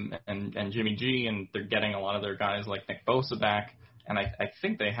and Jimmy G, and they're getting a lot of their guys like Nick Bosa back. And I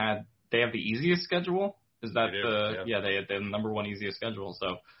think they have the easiest schedule. Is that they have the number one easiest schedule.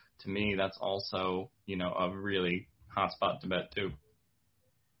 So to me, that's also, a really hot spot to bet too.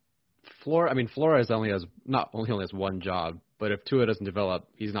 Flores only has one job, but if Tua doesn't develop,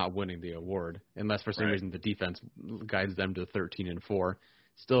 he's not winning the award unless for some reason the defense guides them to 13-4.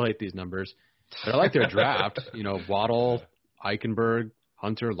 Still hate these numbers, but I like their draft. Waddle, Eichenberg,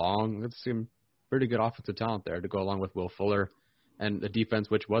 Hunter, Long. That's some pretty good offensive talent there to go along with Will Fuller and the defense,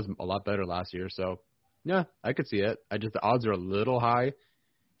 which was a lot better last year. So yeah, I could see it. The odds are a little high.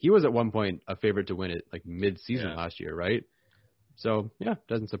 He was at one point a favorite to win it like mid-season last year, right? So, yeah,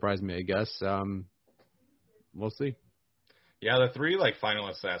 doesn't surprise me, I guess. We'll see. Yeah, the three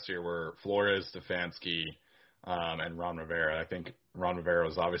finalists last year were Flores, Stefanski, and Ron Rivera. I think Ron Rivera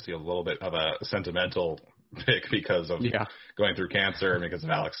was obviously a little bit of a sentimental pick because of going through cancer and because of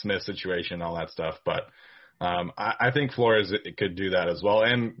Alex Smith's situation and all that stuff. But I think Flores could do that as well.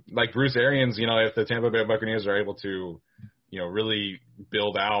 And like Bruce Arians, if the Tampa Bay Buccaneers are able to, really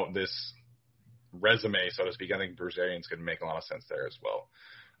build out this resume, so to speak, I think Bruce Arians could make a lot of sense there as well.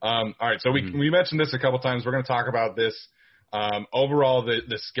 All right, so we mentioned this a couple times. We're going to talk about this overall,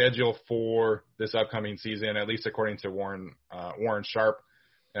 the schedule for this upcoming season, at least according to Warren Sharp,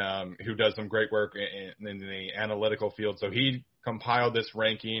 who does some great work in the analytical field. So he compiled this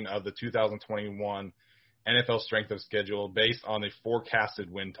ranking of the 2021 NFL strength of schedule based on the forecasted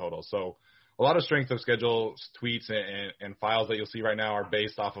win total. So a lot of strength of schedule tweets and files that you'll see right now are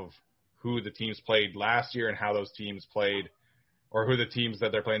based off of who the teams played last year and how those teams played, or who the teams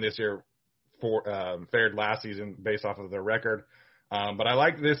that they're playing this year fared last season based off of their record. But I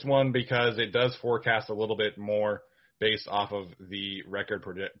like this one because it does forecast a little bit more based off of the record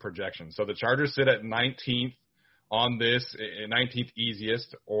projection. So the Chargers sit at 19th on this, 19th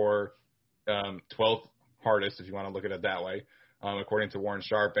easiest, or 12th hardest, if you want to look at it that way, according to Warren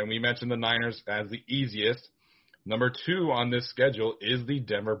Sharp. And we mentioned the Niners as the easiest. Number 2 on this schedule is the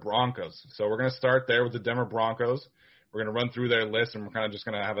Denver Broncos. So we're going to start there with the Denver Broncos. We're going to run through their list, and we're kind of just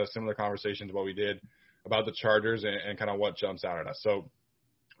going to have a similar conversation to what we did about the Chargers and kind of what jumps out at us. So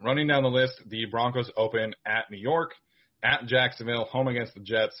running down the list, the Broncos open at New York, at Jacksonville, home against the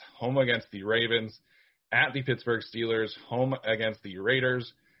Jets, home against the Ravens, at the Pittsburgh Steelers, home against the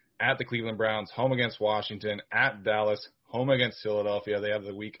Raiders, at the Cleveland Browns, home against Washington, at Dallas, home against Philadelphia. They have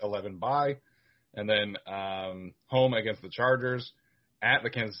the Week 11 bye. And then home against the Chargers, at the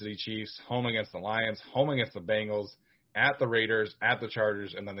Kansas City Chiefs, home against the Lions, home against the Bengals, at the Raiders, at the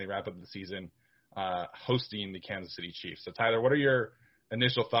Chargers, and then they wrap up the season hosting the Kansas City Chiefs. So, Tyler, what are your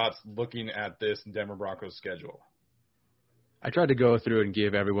initial thoughts looking at this Denver Broncos schedule? I tried to go through and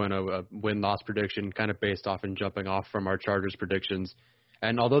give everyone a win-loss prediction kind of based off and jumping off from our Chargers predictions.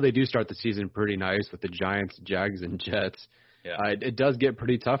 And although they do start the season pretty nice with the Giants, Jags, and Jets, it does get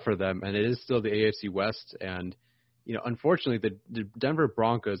pretty tough for them, and it is still the AFC West. And, unfortunately, the Denver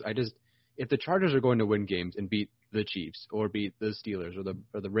Broncos, if the Chargers are going to win games and beat the Chiefs or beat the Steelers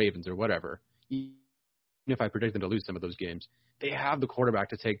or the Ravens or whatever, even if I predict them to lose some of those games, they have the quarterback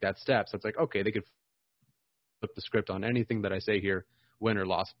to take that step. So it's like, okay, they could flip the script on anything that I say here, win or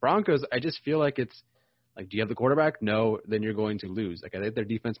loss. Broncos, I just feel like it's like, do you have the quarterback? No, then you're going to lose. Like, I think their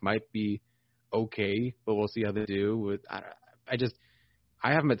defense might be okay, but we'll see how they do. I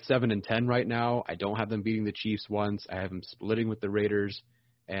have them at 7-10 right now. I don't have them beating the Chiefs once. I have them splitting with the Raiders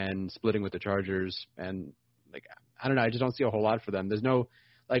and splitting with the Chargers. And, I don't know. I just don't see a whole lot for them. There's no,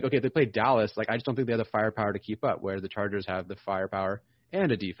 okay, if they play Dallas, I just don't think they have the firepower to keep up, where the Chargers have the firepower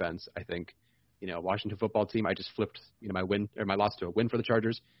and a defense, I think. Washington football team, I just flipped, my loss to a win for the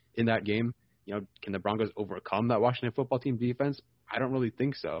Chargers in that game. Can the Broncos overcome that Washington football team defense? I don't really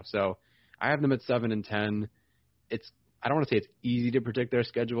think so. So I have them at 7-10. I don't want to say it's easy to predict their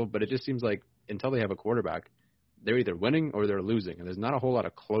schedule, but it just seems like until they have a quarterback, they're either winning or they're losing. And there's not a whole lot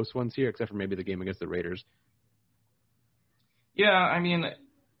of close ones here, except for maybe the game against the Raiders. Yeah, I mean,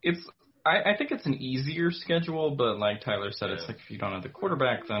 I think it's an easier schedule, but like Tyler said, it's like if you don't have the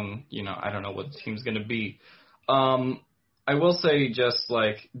quarterback, then, I don't know what the team's going to be. I will say just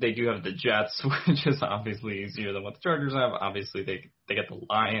they do have the Jets, which is obviously easier than what the Chargers have. Obviously, they get the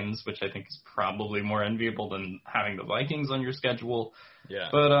Lions, which I think is probably more enviable than having the Vikings on your schedule. Yeah.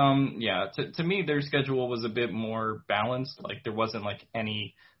 But, to me, their schedule was a bit more balanced. There wasn't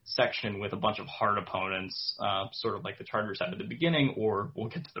any section with a bunch of hard opponents, sort of like the Chargers had at the beginning, or we'll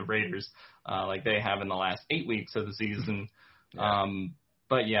get to the Raiders, like they have in the last 8 weeks of the season. Yeah.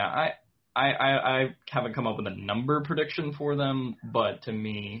 But yeah, I haven't come up with a number prediction for them, but to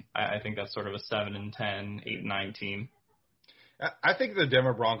me, I think that's sort of a 7-10, 8-9 team. I think the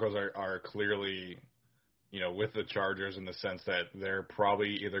Denver Broncos are clearly, with the Chargers in the sense that they're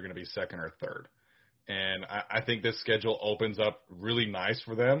probably either going to be second or third. And I think this schedule opens up really nice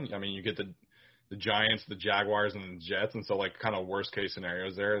for them. I mean, you get the Giants, the Jaguars, and the Jets. And so, kind of worst case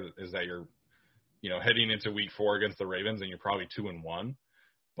scenarios there is that you're, heading into week 4 against the Ravens and you're probably 2-1.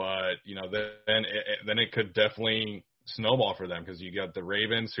 But, then it could definitely snowball for them because you got the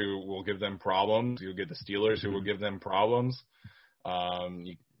Ravens who will give them problems. You'll get the Steelers who will give them problems.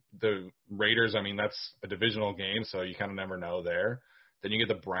 The Raiders, I mean, that's a divisional game, so you kind of never know there. Then you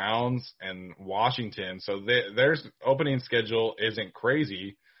get the Browns and Washington. So their opening schedule isn't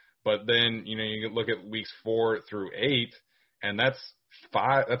crazy. But then, you look at weeks 4 through 8, and that's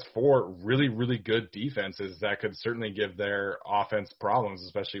 4 really, really good defenses that could certainly give their offense problems,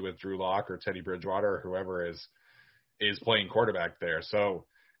 especially with Drew Lock or Teddy Bridgewater or whoever is playing quarterback there. So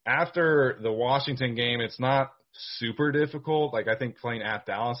after the Washington game, it's not super difficult. I think playing at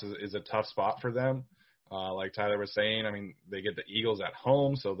Dallas is a tough spot for them. Like Tyler was saying, I mean, they get the Eagles at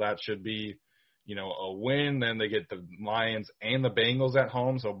home, so that should be, a win. Then they get the Lions and the Bengals at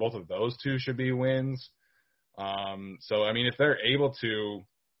home, so both of those two should be wins. So, I mean, if they're able to,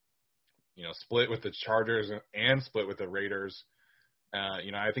 split with the Chargers and split with the Raiders,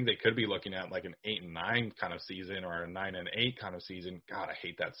 I think they could be looking at an 8-9 kind of season or a 9-8 kind of season. God, I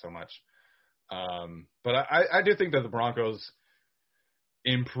hate that so much. But I do think that the Broncos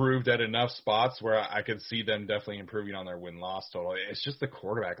improved at enough spots where I could see them definitely improving on their win-loss total. It's just the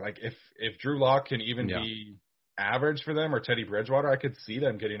quarterback. If Drew Lock can even be average for them or Teddy Bridgewater, I could see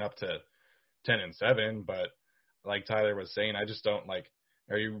them getting up to 10-7. But like Tyler was saying, I just don't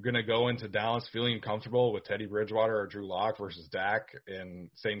are you going to go into Dallas feeling comfortable with Teddy Bridgewater or Drew Lock versus Dak? And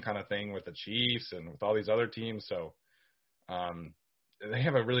same kind of thing with the Chiefs and with all these other teams. So they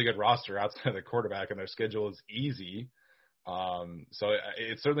have a really good roster outside of the quarterback, and their schedule is easy. So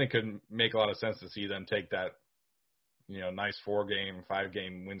it certainly could make a lot of sense to see them take that, nice 4-game,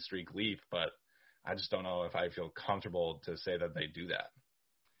 5-game win streak leap. But I just don't know if I feel comfortable to say that they do that.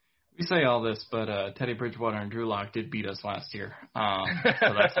 We say all this, but Teddy Bridgewater and Drew Lock did beat us last year. So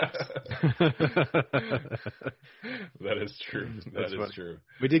that's That is true. That is true.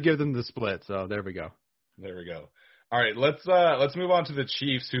 We did give them the split, so there we go. There we go. All right, let's move on to the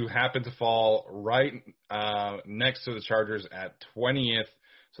Chiefs, who happen to fall right next to the Chargers at 20th.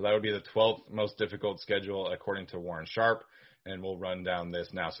 So that would be the 12th most difficult schedule according to Warren Sharp. And we'll run down this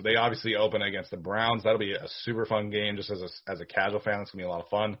now. So they obviously open against the Browns. That'll be a super fun game just as a casual fan. It's going to be a lot of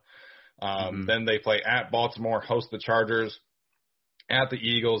fun. Then they play at Baltimore, host the Chargers, at the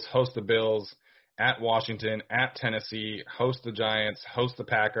Eagles, host the Bills, at Washington, at Tennessee, host the Giants, host the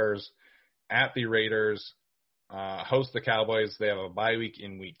Packers, at the Raiders, host the Cowboys. They have a bye week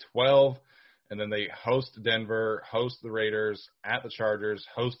in week 12. And then they host Denver, host the Raiders, at the Chargers,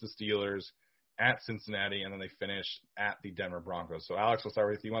 host the Steelers, at Cincinnati, and then they finish at the Denver Broncos. So, Alex, we'll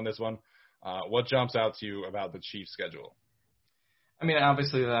start with you on this one. What jumps out to you about the Chiefs' schedule? I mean,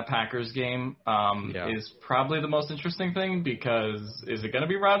 obviously that Packers game is probably the most interesting thing because is it going to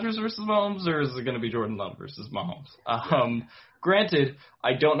be Rodgers versus Mahomes or is it going to be Jordan Love versus Mahomes? Granted,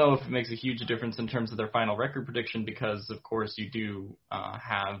 I don't know if it makes a huge difference in terms of their final record prediction because, of course, you do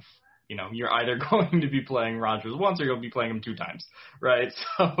have – you're either going to be playing Rodgers once or you'll be playing him 2 times, right?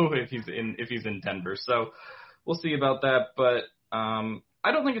 So if he's in Denver, so we'll see about that. But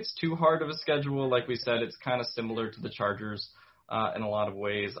I don't think it's too hard of a schedule. Like we said, it's kind of similar to the Chargers in a lot of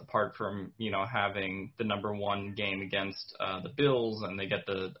ways, apart from having the number 1 game against the Bills and they get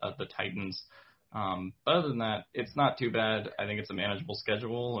the Titans. But other than that, it's not too bad. I think it's a manageable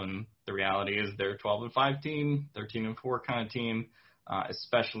schedule, and the reality is they're a 12-5 team, 13-4 kind of team.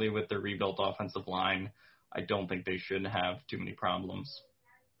 Especially with their rebuilt offensive line, I don't think they should have too many problems.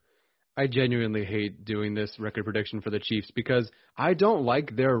 I genuinely hate doing this record prediction for the Chiefs because I don't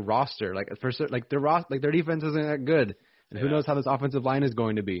like their roster. Their defense isn't that good, and who knows how this offensive line is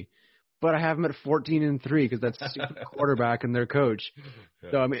going to be. But I have them at 14-3 because that's stupid quarterback and their coach.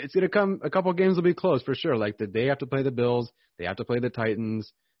 So I mean, it's gonna come. A couple games will be close for sure. Like they have to play the Bills, they have to play the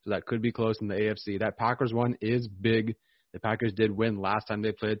Titans, so that could be close in the AFC. That Packers one is big. The Packers did win last time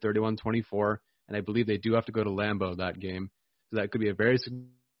they played 31-24, and I believe they do have to go to Lambeau that game. So that could be a very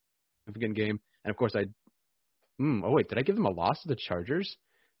significant game. And, of course, did I give them a loss to the Chargers?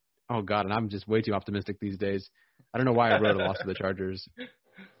 Oh, God, and I'm just way too optimistic these days. I don't know why I wrote a loss to the Chargers.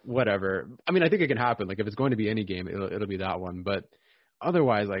 Whatever. I mean, I think it can happen. Like, if it's going to be any game, it'll be that one. But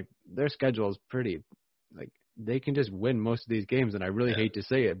otherwise, like, their schedule is pretty, like, they can just win most of these games, and I really hate to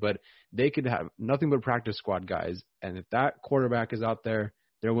say it, but they could have nothing but practice squad guys, and if that quarterback is out there,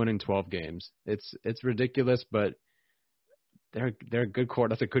 they're winning 12 games. It's ridiculous, but they're a good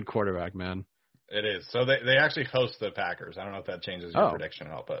that's a good quarterback, man. It is. So they actually host the Packers. I don't know if that changes your prediction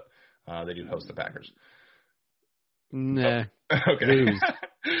at all, but they do host the Packers. Nah. Oh, okay.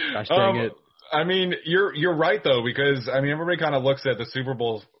 Gosh dang it. I mean, you're right though, because I mean everybody kind of looks at the Super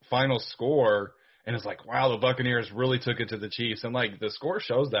Bowl final score and it's like, wow, the Buccaneers really took it to the Chiefs. And, like, the score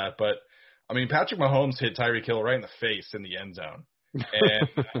shows that. But, I mean, Patrick Mahomes hit Tyreek Hill right in the face in the end zone.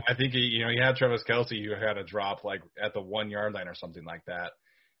 And I think, he had Travis Kelce who had a drop, like, at the 1-yard line or something like that.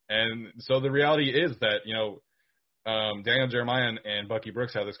 And so the reality is that, Daniel Jeremiah and Bucky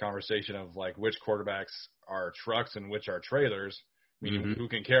Brooks had this conversation of, like, which quarterbacks are trucks and which are trailers, meaning who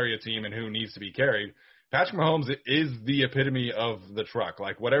can carry a team and who needs to be carried. Patrick Mahomes is the epitome of the truck.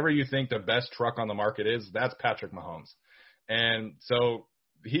 Like, whatever you think the best truck on the market is, that's Patrick Mahomes. And so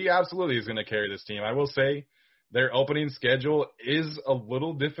he absolutely is going to carry this team. I will say their opening schedule is a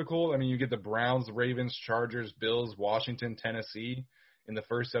little difficult. I mean, you get the Browns, Ravens, Chargers, Bills, Washington, Tennessee in the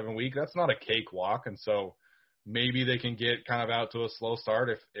first 7 weeks. That's not a cakewalk. And so maybe they can get kind of out to a slow start.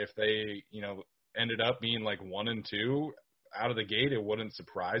 If they, ended up being like 1-2 out of the gate, it wouldn't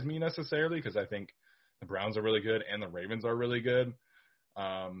surprise me necessarily because I think the Browns are really good and the Ravens are really good.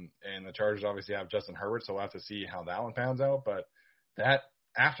 And the Chargers obviously have Justin Herbert, so we'll have to see how that one pans out. But that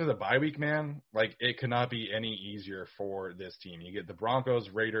after the bye week, man, like it could not be any easier for this team. You get the Broncos,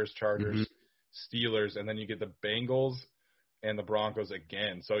 Raiders, Chargers, Steelers, and then you get the Bengals and the Broncos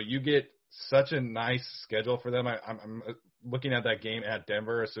again. So you get such a nice schedule for them. I'm looking at that game at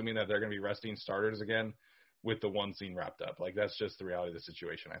Denver, assuming that they're going to be resting starters again with the one scene wrapped up. Like that's just the reality of the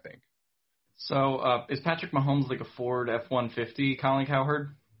situation, I think. So is Patrick Mahomes like a Ford F-150, Colin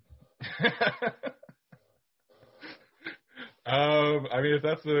Cowherd? I mean, if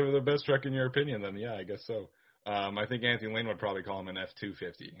that's the best truck in your opinion, then yeah, I guess so. I think Anthony Lane would probably call him an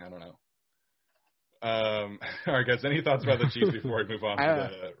F-250. I don't know. All right, guys, any thoughts about the Chiefs before we move on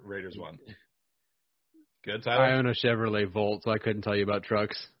to the Raiders one? Good, Tyler? I own a Chevrolet Volt, so I couldn't tell you about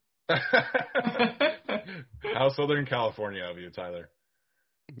trucks. How Southern California of you, Tyler?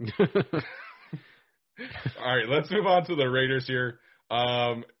 All right, let's move on to the Raiders here.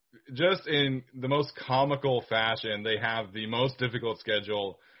 Just in the most comical fashion, they have the most difficult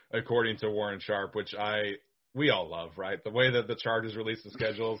schedule according to Warren Sharp, which we all love, right? The way that the Chargers release the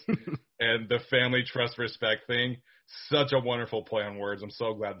schedules and the family trust respect thing, such a wonderful play on words. I'm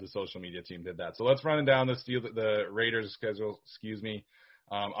so glad the social media team did that. So let's run down the Raiders schedule.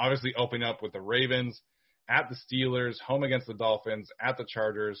 Obviously opening up with the Ravens, at the Steelers, home against the Dolphins, at the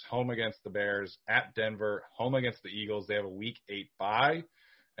Chargers, home against the Bears, at Denver, home against the Eagles. They have a Week 8 bye.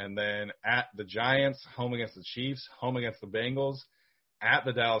 And then at the Giants, home against the Chiefs, home against the Bengals, at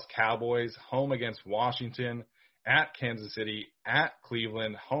the Dallas Cowboys, home against Washington, at Kansas City, at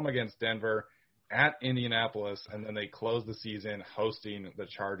Cleveland, home against Denver, at Indianapolis, and then they close the season hosting the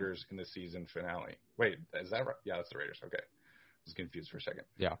Chargers in the season finale. Wait, is that right? Yeah, that's the Raiders. Okay. I was confused for a second.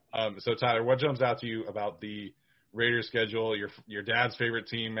 Yeah. So Tyler, what jumps out to you about the Raiders schedule? Your dad's favorite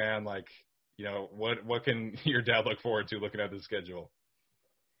team, man. Like, what can your dad look forward to looking at the schedule?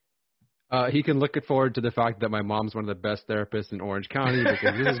 He can look forward to the fact that my mom's one of the best therapists in Orange County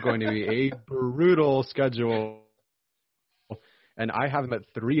because this is going to be a brutal schedule. And I have them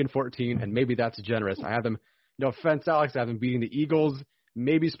at 3-14, and maybe that's generous. I have them, no offense, Alex, I have them beating the Eagles,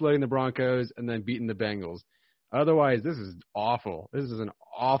 maybe splitting the Broncos, and then beating the Bengals. Otherwise, this is awful. This is an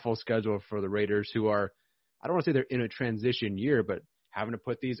awful schedule for the Raiders, who are, I don't want to say they're in a transition year, but having to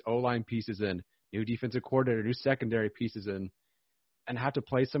put these O-line pieces in, new defensive coordinator, new secondary pieces in, and have to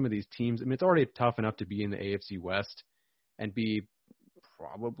play some of these teams. I mean, it's already tough enough to be in the AFC West and be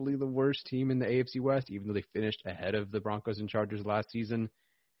probably the worst team in the AFC West, even though they finished ahead of the Broncos and Chargers last season.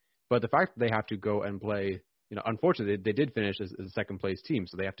 But the fact that they have to go and play, unfortunately, they did finish as a second-place team,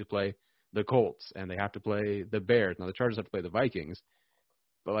 so they have to play the Colts, and they have to play the Bears. Now, the Chargers have to play the Vikings.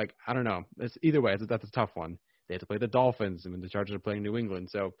 But, I don't know. Either way, that's a tough one. They have to play the Dolphins. I mean, the Chargers are playing New England.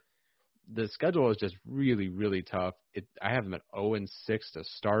 So the schedule is just really, really tough. I have them at 0-6 to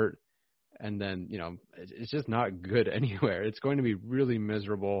start, and then, it's just not good anywhere. It's going to be really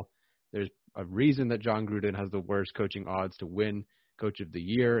miserable. There's a reason that John Gruden has the worst coaching odds to win Coach of the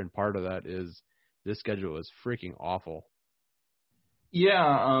Year, and part of that is this schedule is freaking awful.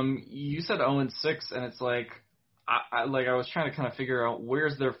 Yeah, you said 0-6, and it's like, I was trying to kind of figure out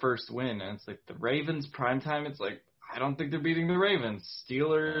where's their first win, and it's like the Ravens primetime. It's like, I don't think they're beating the Ravens.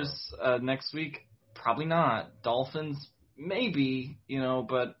 Steelers next week, probably not. Dolphins, maybe,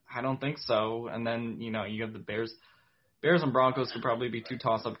 but I don't think so. And then, you have the Bears. Bears and Broncos could probably be two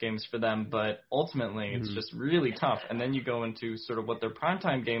toss-up games for them, but ultimately it's just really tough. And then you go into sort of what their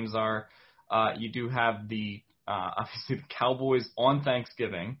primetime games are. You do have the obviously the Cowboys on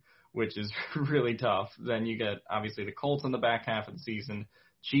Thanksgiving, which is really tough. Then you get obviously the Colts in the back half of the season,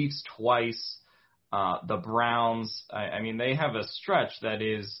 Chiefs twice, the Browns. I mean, they have a stretch that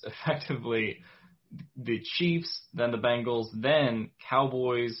is effectively the Chiefs, then the Bengals, then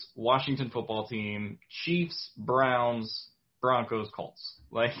Cowboys, Washington football team, Chiefs, Browns, Broncos, Colts.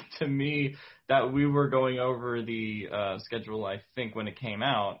 Like, to me, that we were going over the schedule, I think, when it came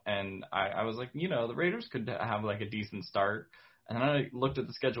out, and I was like, the Raiders could have, a decent start. And then I looked at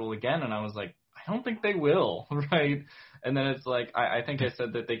the schedule again, and I was like, I don't think they will, right? And then it's like, I think I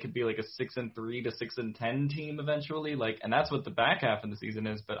said that they could be like a 6-3 to 6-10 team eventually, and that's what the back half of the season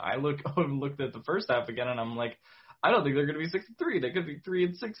is. But I looked at the first half again, and I'm like, I don't think they're going to be 6-3. They could be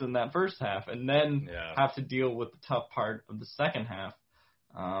 3-6 in that first half, and then have to deal with the tough part of the second half.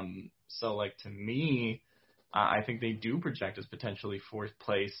 So, to me, I think they do project as potentially fourth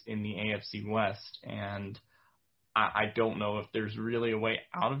place in the AFC West, and I don't know if there's really a way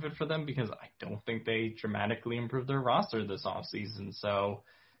out of it for them because I don't think they dramatically improved their roster this offseason. So,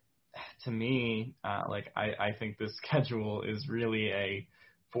 to me, I think this schedule is really a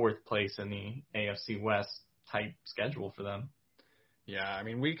fourth place in the AFC West type schedule for them. Yeah, I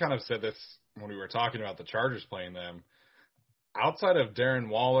mean, we kind of said this when we were talking about the Chargers playing them. Outside of Darren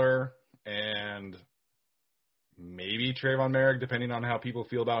Waller and maybe Trayvon Merrick, depending on how people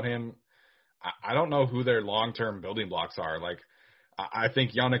feel about him, I don't know who their long-term building blocks are. I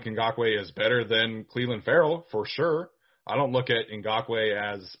think Yannick Ngakoue is better than Cleveland Farrell, for sure. I don't look at Ngakoue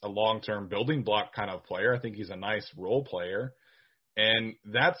as a long-term building block kind of player. I think he's a nice role player. And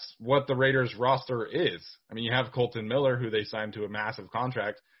that's what the Raiders roster is. I mean, you have Colton Miller, who they signed to a massive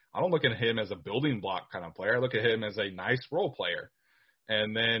contract. I don't look at him as a building block kind of player. I look at him as a nice role player.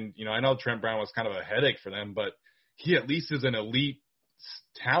 And then, I know Trent Brown was kind of a headache for them, but he at least is an elite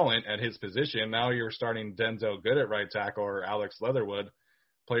talent at his position. Now you're starting Denzel Good at right tackle or Alex Leatherwood,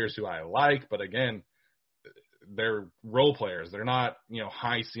 players who I like, but again, they're role players. They're not,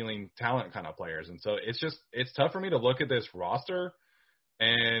 high ceiling talent kind of players. And so it's tough for me to look at this roster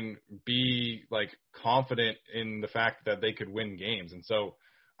and be like confident in the fact that they could win games. And so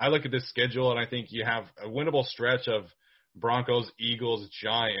I look at this schedule and I think you have a winnable stretch of Broncos, Eagles,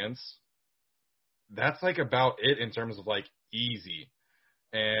 Giants. That's like about it in terms of like easy.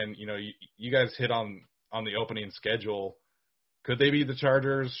 And, you know, you guys hit on the opening schedule. Could they beat the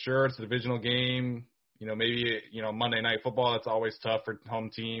Chargers? Sure, it's a divisional game. You know, maybe, you know, Monday Night Football, that's always tough for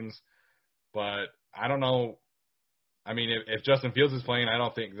home teams. But I don't know. I mean, if Justin Fields is playing, I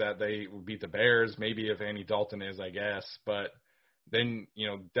don't think that they will beat the Bears. Maybe if Andy Dalton is, I guess. But then, you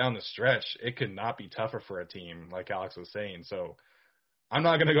know, down the stretch, it could not be tougher for a team, like Alex was saying. So I'm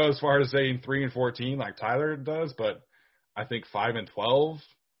not going to go as far as saying 3-14 like Tyler does, but I think 5-12,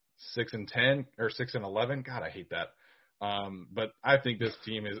 6-10, or 6-11. God, I hate that. But I think this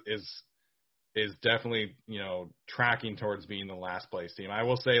team is definitely, you know, tracking towards being the last place team. I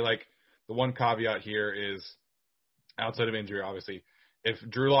will say, like, the one caveat here is, outside of injury, obviously, if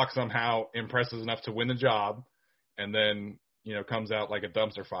Drew Lock somehow impresses enough to win the job and then, you know, comes out like a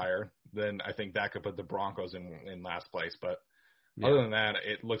dumpster fire, then I think that could put the Broncos in last place. But other than that,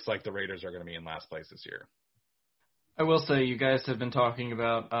 it looks like the Raiders are going to be in last place this year. I will say you guys have been talking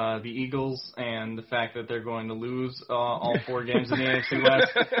about the Eagles and the fact that they're going to lose all 4 games in the AFC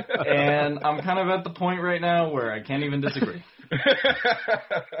West, and I'm kind of at the point right now where I can't even disagree.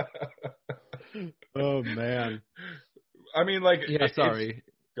 Oh, man. I mean, like... Yeah, sorry.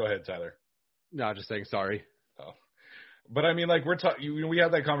 Go ahead, Tyler. No, just saying sorry. Oh. But, I mean, like, we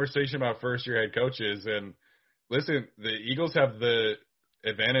had that conversation about first-year head coaches, and listen, the Eagles have the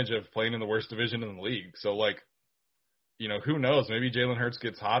advantage of playing in the worst division in the league. So, like, you know, who knows? Maybe Jalen Hurts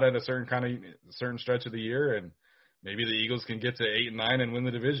gets hot at a certain stretch of the year, and maybe the Eagles can get to 8-9 and win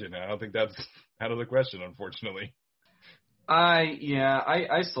the division. I don't think that's out of the question, unfortunately.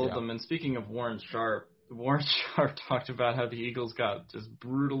 I sold them. And speaking of Warren Sharp talked about how the Eagles got just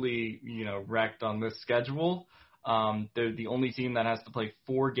brutally, you know, wrecked on this schedule. They're the only team that has to play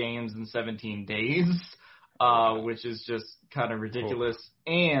 4 games in 17 days, which is just kind of ridiculous.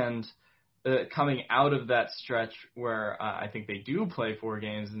 And coming out of that stretch where I think they do play 4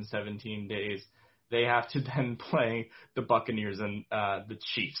 games in 17 days, they have to then play the Buccaneers and the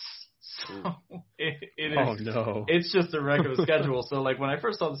Chiefs. So it's just a regular schedule. So, like, when I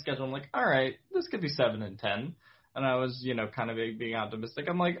first saw the schedule, I'm like, all right, this could be 7-10. And I was, you know, kind of being optimistic.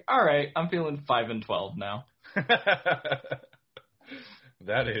 I'm like, all right, I'm feeling 5-12 now.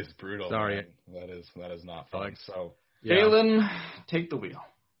 That is brutal. Sorry. Man. That is not fun. So, Jalen, take the wheel.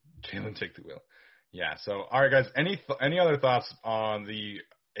 Jalen, take the wheel. Yeah. So, all right, guys. Any other thoughts on the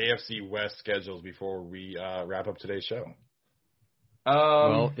AFC West schedules before we wrap up today's show?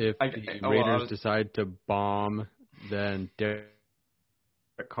 Well, if the Raiders decide to bomb, then Derek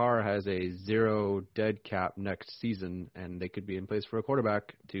Carr has a 0 dead cap next season, and they could be in place for a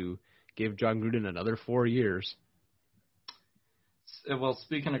quarterback to give John Gruden another 4 years. Well,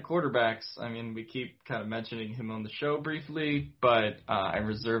 speaking of quarterbacks, I mean, we keep kind of mentioning him on the show briefly, but I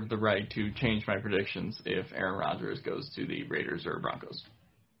reserve the right to change my predictions if Aaron Rodgers goes to the Raiders or Broncos.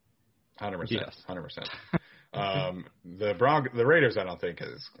 100%. Yes. 100%. The Raiders, I don't think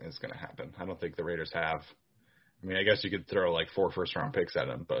is going to happen. I don't think the Raiders have. I mean, I guess you could throw like 4 first-round picks at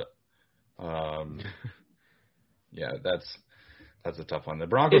them, but yeah, that's a tough one. The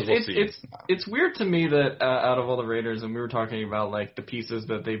Broncos, we'll see. It's weird to me that out of all the Raiders, and we were talking about like the pieces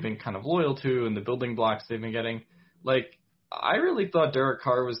that they've been kind of loyal to and the building blocks they've been getting, like I really thought Derek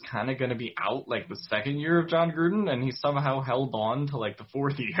Carr was kind of going to be out like the second year of John Gruden, and he somehow held on to like the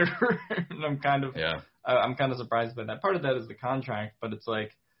 4th year. And I'm kind of surprised by that. Part of that is the contract, but it's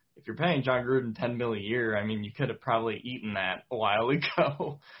like if you're paying John Gruden $10 million a year, I mean, you could have probably eaten that a while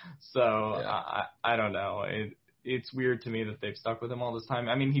ago. So I don't know. It's weird to me that they've stuck with him all this time.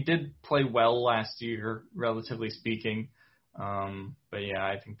 I mean, he did play well last year, relatively speaking. But yeah,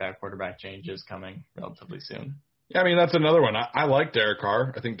 I think that quarterback change is coming relatively soon. Yeah, I mean, that's another one. I like Derek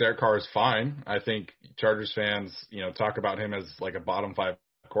Carr. I think Derek Carr is fine. I think Chargers fans, you know, talk about him as like a bottom 5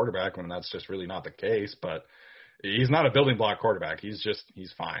 quarterback when that's just really not the case. But he's not a building block quarterback. He's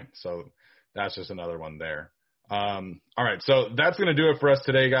fine. So that's just another one there. All right, so that's going to do it for us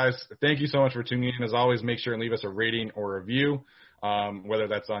today, guys. Thank you so much for tuning in. As always, make sure and leave us a rating or review, whether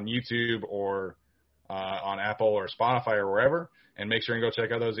that's on YouTube or on Apple or Spotify or wherever. And make sure and go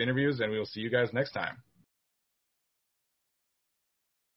check out those interviews, and we will see you guys next time.